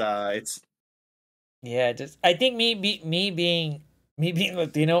 dude. It's yeah. Just I think me being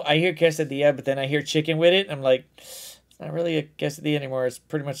Latino, I hear quesadilla, but then I hear chicken with it. I'm like, it's not really a quesadilla anymore. It's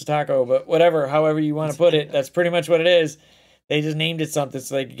pretty much a taco, but whatever, however you want to put it, that's pretty much what it is. They just named it something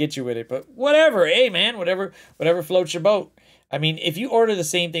so they could get you with it. But whatever, hey man, whatever floats your boat. I mean, if you order the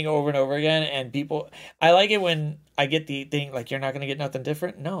same thing over and over again, and people, I like it when I get the thing like, you're not gonna get nothing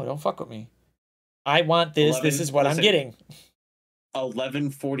different. No, don't fuck with me. I want this. This is what I'm getting.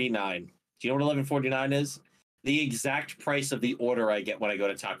 11.49. Do you know what 11.49 is? The exact price of the order I get when I go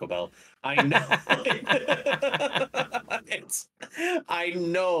to Taco Bell. I know. I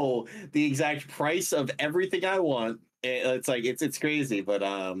know the exact price of everything I want. It's like it's crazy, but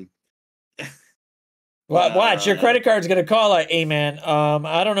well, watch, your credit card's gonna call like, hey man,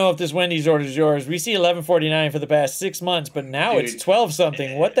 I don't know if this Wendy's order is yours. We see 11.49 for the past 6 months, but now it's 12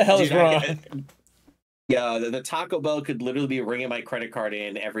 something. What the hell is wrong? Yeah, the Taco Bell could literally be ringing my credit card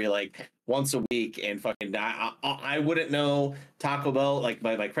in every like once a week, and fucking I wouldn't know. Taco Bell, like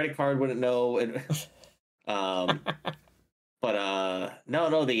my credit card wouldn't know. And but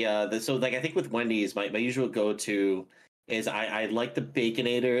no, so like I think with Wendy's, my usual go to is I like the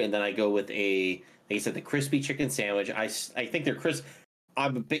Baconator, and then I go with like I said, the crispy chicken sandwich. I think they're crisp. I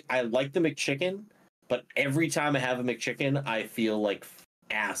like the McChicken, but every time I have a McChicken, I feel like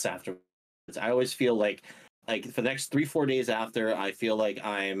ass afterwards. I always feel like for the next 3-4 days after, I feel like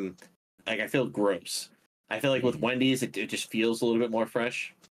I feel gross. I feel like with Wendy's, it just feels a little bit more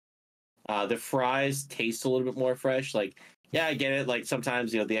fresh. The fries taste a little bit more fresh. Like, yeah, I get it. Like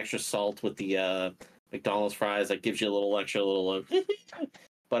sometimes, the extra salt with the McDonald's fries, like gives you a little extra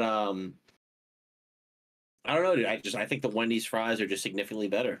but I don't know, dude. I think the Wendy's fries are just significantly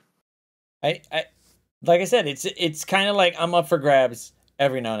better. I like I said, it's kind of like I'm up for grabs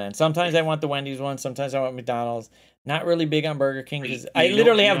every now and then. Sometimes I want the Wendy's one. Sometimes I want McDonald's. Not really big on Burger King because I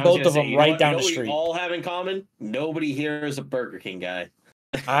literally have both of them right down the street. We all have in common. Nobody here is a Burger King guy.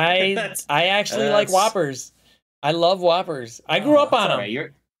 I actually like Whoppers. I love Whoppers. I grew up on them.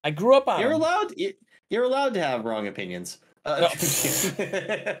 Right. I grew up on them. Allowed. You're allowed to have wrong opinions. No.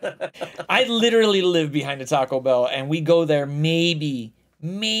 I literally live behind a Taco Bell, and we go there maybe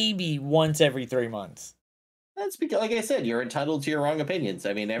once every 3 months. That's because, like I said, you're entitled to your wrong opinions.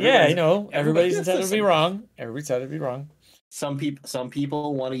 I mean, I know. Everybody's entitled to be wrong. Everybody's entitled to be wrong. Some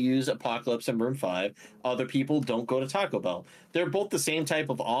people want to use Apocalypse and Maroon 5. Other people don't go to Taco Bell. They're both the same type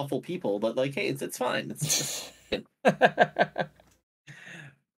of awful people, but like, hey, it's fine. It's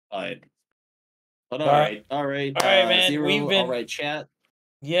fine. But all right, man. Zero, all right, chat.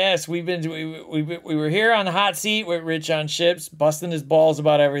 Yes, we were here on the hot seat with RichonShips, busting his balls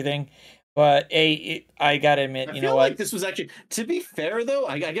about everything. But hey, I gotta admit, I feel like this was actually, to be fair though,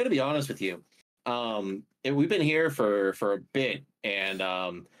 I gotta be honest with you. We've been here for a bit,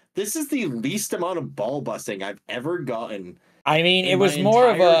 and this is the least amount of ball busting I've ever gotten. I mean, it was more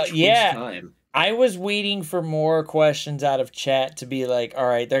of a time. I was waiting for more questions out of chat to be like, all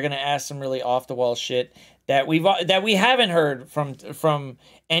right, they're gonna ask some really off the wall shit that we haven't heard from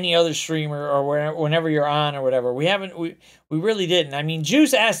any other streamer or whenever you're on or whatever. We really didn't. I mean,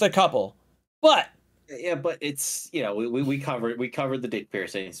 Juice asked a couple, but yeah, but it's we covered the dick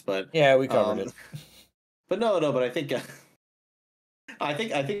piercings, but yeah, we covered it. But no, but I think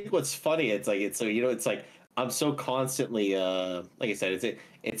what's funny, it's like I'm so constantly like I said,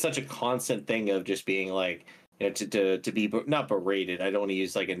 it's such a constant thing of just being like, to be not berated. I don't want to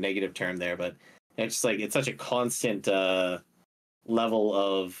use like a negative term there, but it's just like it's such a constant level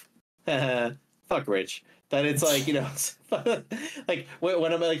of fuck Rich. that it's like, you know, like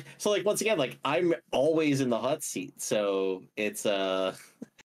when I'm like, so like once again, like I'm always in the hot seat, so it's I'm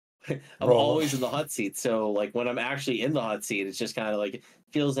always in the hot seat. So like when I'm actually in the hot seat, it's just kind of like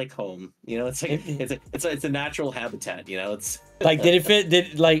feels like home. You know, it's like it's a natural habitat. You know, it's like did it fit?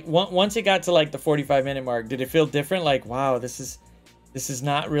 Did like once it got to like the 45-minute mark, did it feel different? Like wow, this is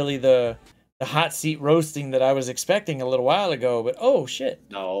not really the hot seat roasting that I was expecting a little while ago. But oh shit.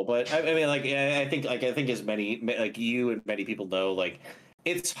 No, but I mean, like I think as many like you and many people know, like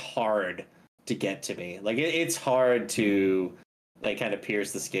it's hard to get to me. Like it's hard to like kind of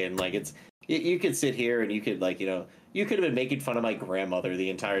pierce the skin. Like you could sit here and you could like, you know, you could have been making fun of my grandmother the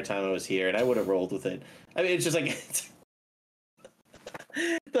entire time I was here and I would have rolled with it. I mean, it's just like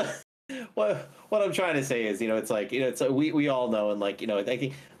what I'm trying to say is, you know, it's like, you know, it's we all know, and like, you know, I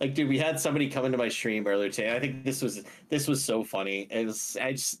think like, dude, we had somebody come into my stream earlier today. I think this was so funny. It was,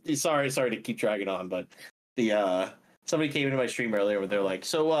 sorry to keep dragging on, but the somebody came into my stream earlier where they're like,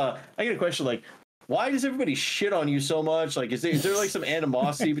 so I get a question, like, why does everybody shit on you so much? Like, is there like some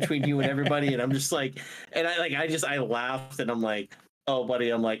animosity between you and everybody? And I'm just like, and I laughed and I'm like, oh buddy,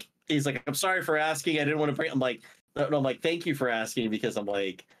 I'm like, he's like, I'm sorry for asking. I didn't want to bring. I'm like, no, I'm like, thank you for asking, because I'm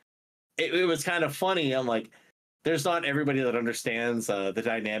like, it was kind of funny. I'm like, there's not everybody that understands the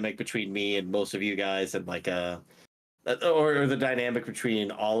dynamic between me and most of you guys, and like or the dynamic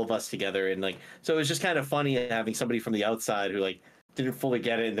between all of us together, and like, so it was just kind of funny having somebody from the outside who like didn't fully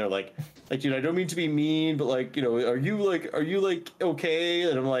get it, and they're like, dude, I don't mean to be mean, but like, you know, are you like okay?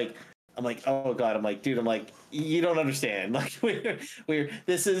 And I'm like, oh god, I'm like, dude, I'm like, you don't understand. Like we're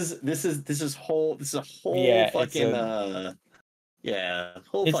this is a whole fucking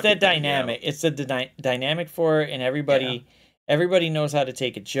it's that dynamic. It's the dynamic for it, and everybody knows how to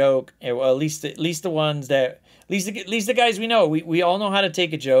take a joke. Well, at least the ones that at least the guys we know. We all know how to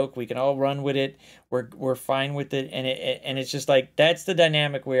take a joke. We can all run with it. We're fine with it, and it's just like that's the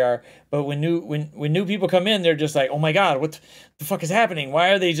dynamic we are. But when new people come in, they're just like, oh my god, what the fuck is happening? Why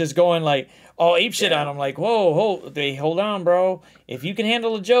are they just going like all ape shit on them? Like, whoa, hold on, bro. If you can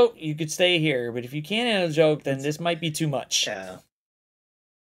handle a joke, you could stay here. But if you can't handle a joke, then this might be too much.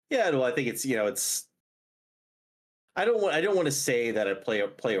 Yeah, well, I think it's, you know, it's. I don't want to say that I play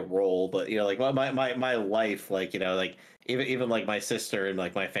a role, but you know, like my life, like, you know, like even like my sister and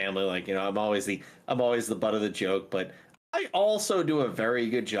like my family, like, you know, I'm always the butt of the joke, but I also do a very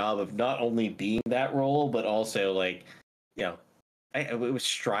good job of not only being that role, but also like, you know, I was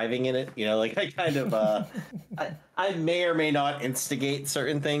striving in it, you know, like I kind of I may or may not instigate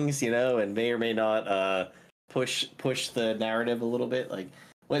certain things, you know, and may or may not push the narrative a little bit, like.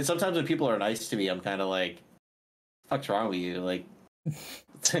 Sometimes when people are nice to me, I'm kind of like, "What's wrong with you?" Like,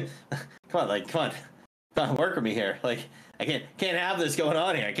 come on, work with me here. Like, I can't have this going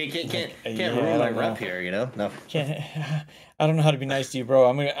on here. I can't ruin my rep here. You know, no. I don't know how to be nice to you, bro.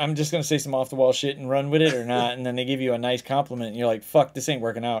 I'm just gonna say some off the wall shit and run with it or not, and then they give you a nice compliment, and you're like, "Fuck, this ain't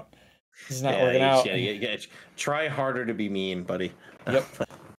working out. This is not working out." Yeah. Try harder to be mean, buddy. Yep.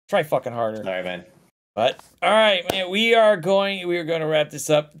 Try fucking harder. All right, man. But all right, man, we are going to wrap this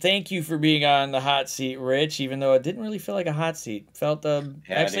up. Thank you for being on the hot seat, Rich. Even though it didn't really feel like a hot seat, felt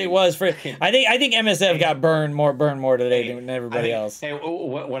actually it was for. I think MSF got burned more today than everybody else. Hey,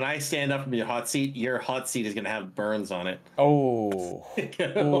 when I stand up from your hot seat is gonna have burns on it. Oh,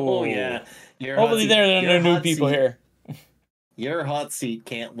 oh yeah. Hopefully there are no new people here. Your hot seat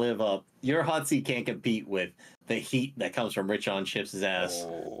can't live up. Your hot seat can't compete with the heat that comes from RichonShips' ass.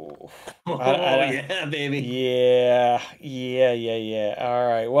 Oh, yeah, baby. Yeah. All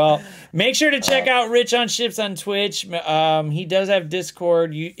right. Well, make sure to check out RichonShips on Twitch. He does have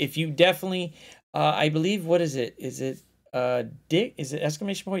Discord. If you definitely, I believe, what is it? Is it Dick? Is it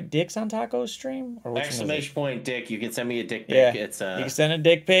exclamation point Dicks on Tacos stream? Or exclamation point Dick. You can send me a dick pic. Yeah. It's you can send a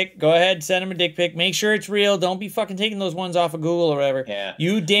dick pic. Go ahead, send him a dick pic. Make sure it's real. Don't be fucking taking those ones off of Google or whatever. Yeah.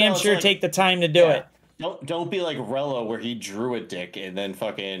 You damn sure take the time to do it. Don't be like Rella where he drew a dick and then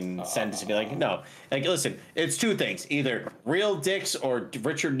fucking send it to me. Like, no. Like, listen, it's two things. Either real dicks or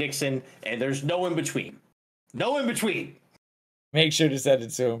Richard Nixon, and there's no in between. No in between. Make sure to send it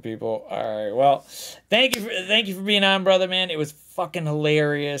to him, people. All right. Well, thank you for being on, brother, man. It was fucking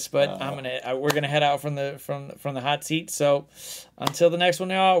hilarious. But we're gonna head out from the hot seat. So until the next one,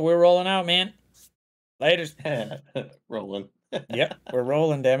 y'all, we're rolling out, man. Later. Rolling. Yep, we're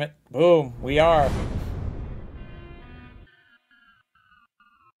rolling. Damn it. Boom. We are.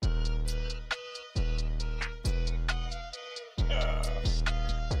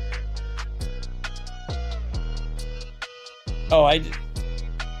 Oh,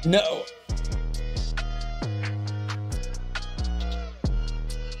 no.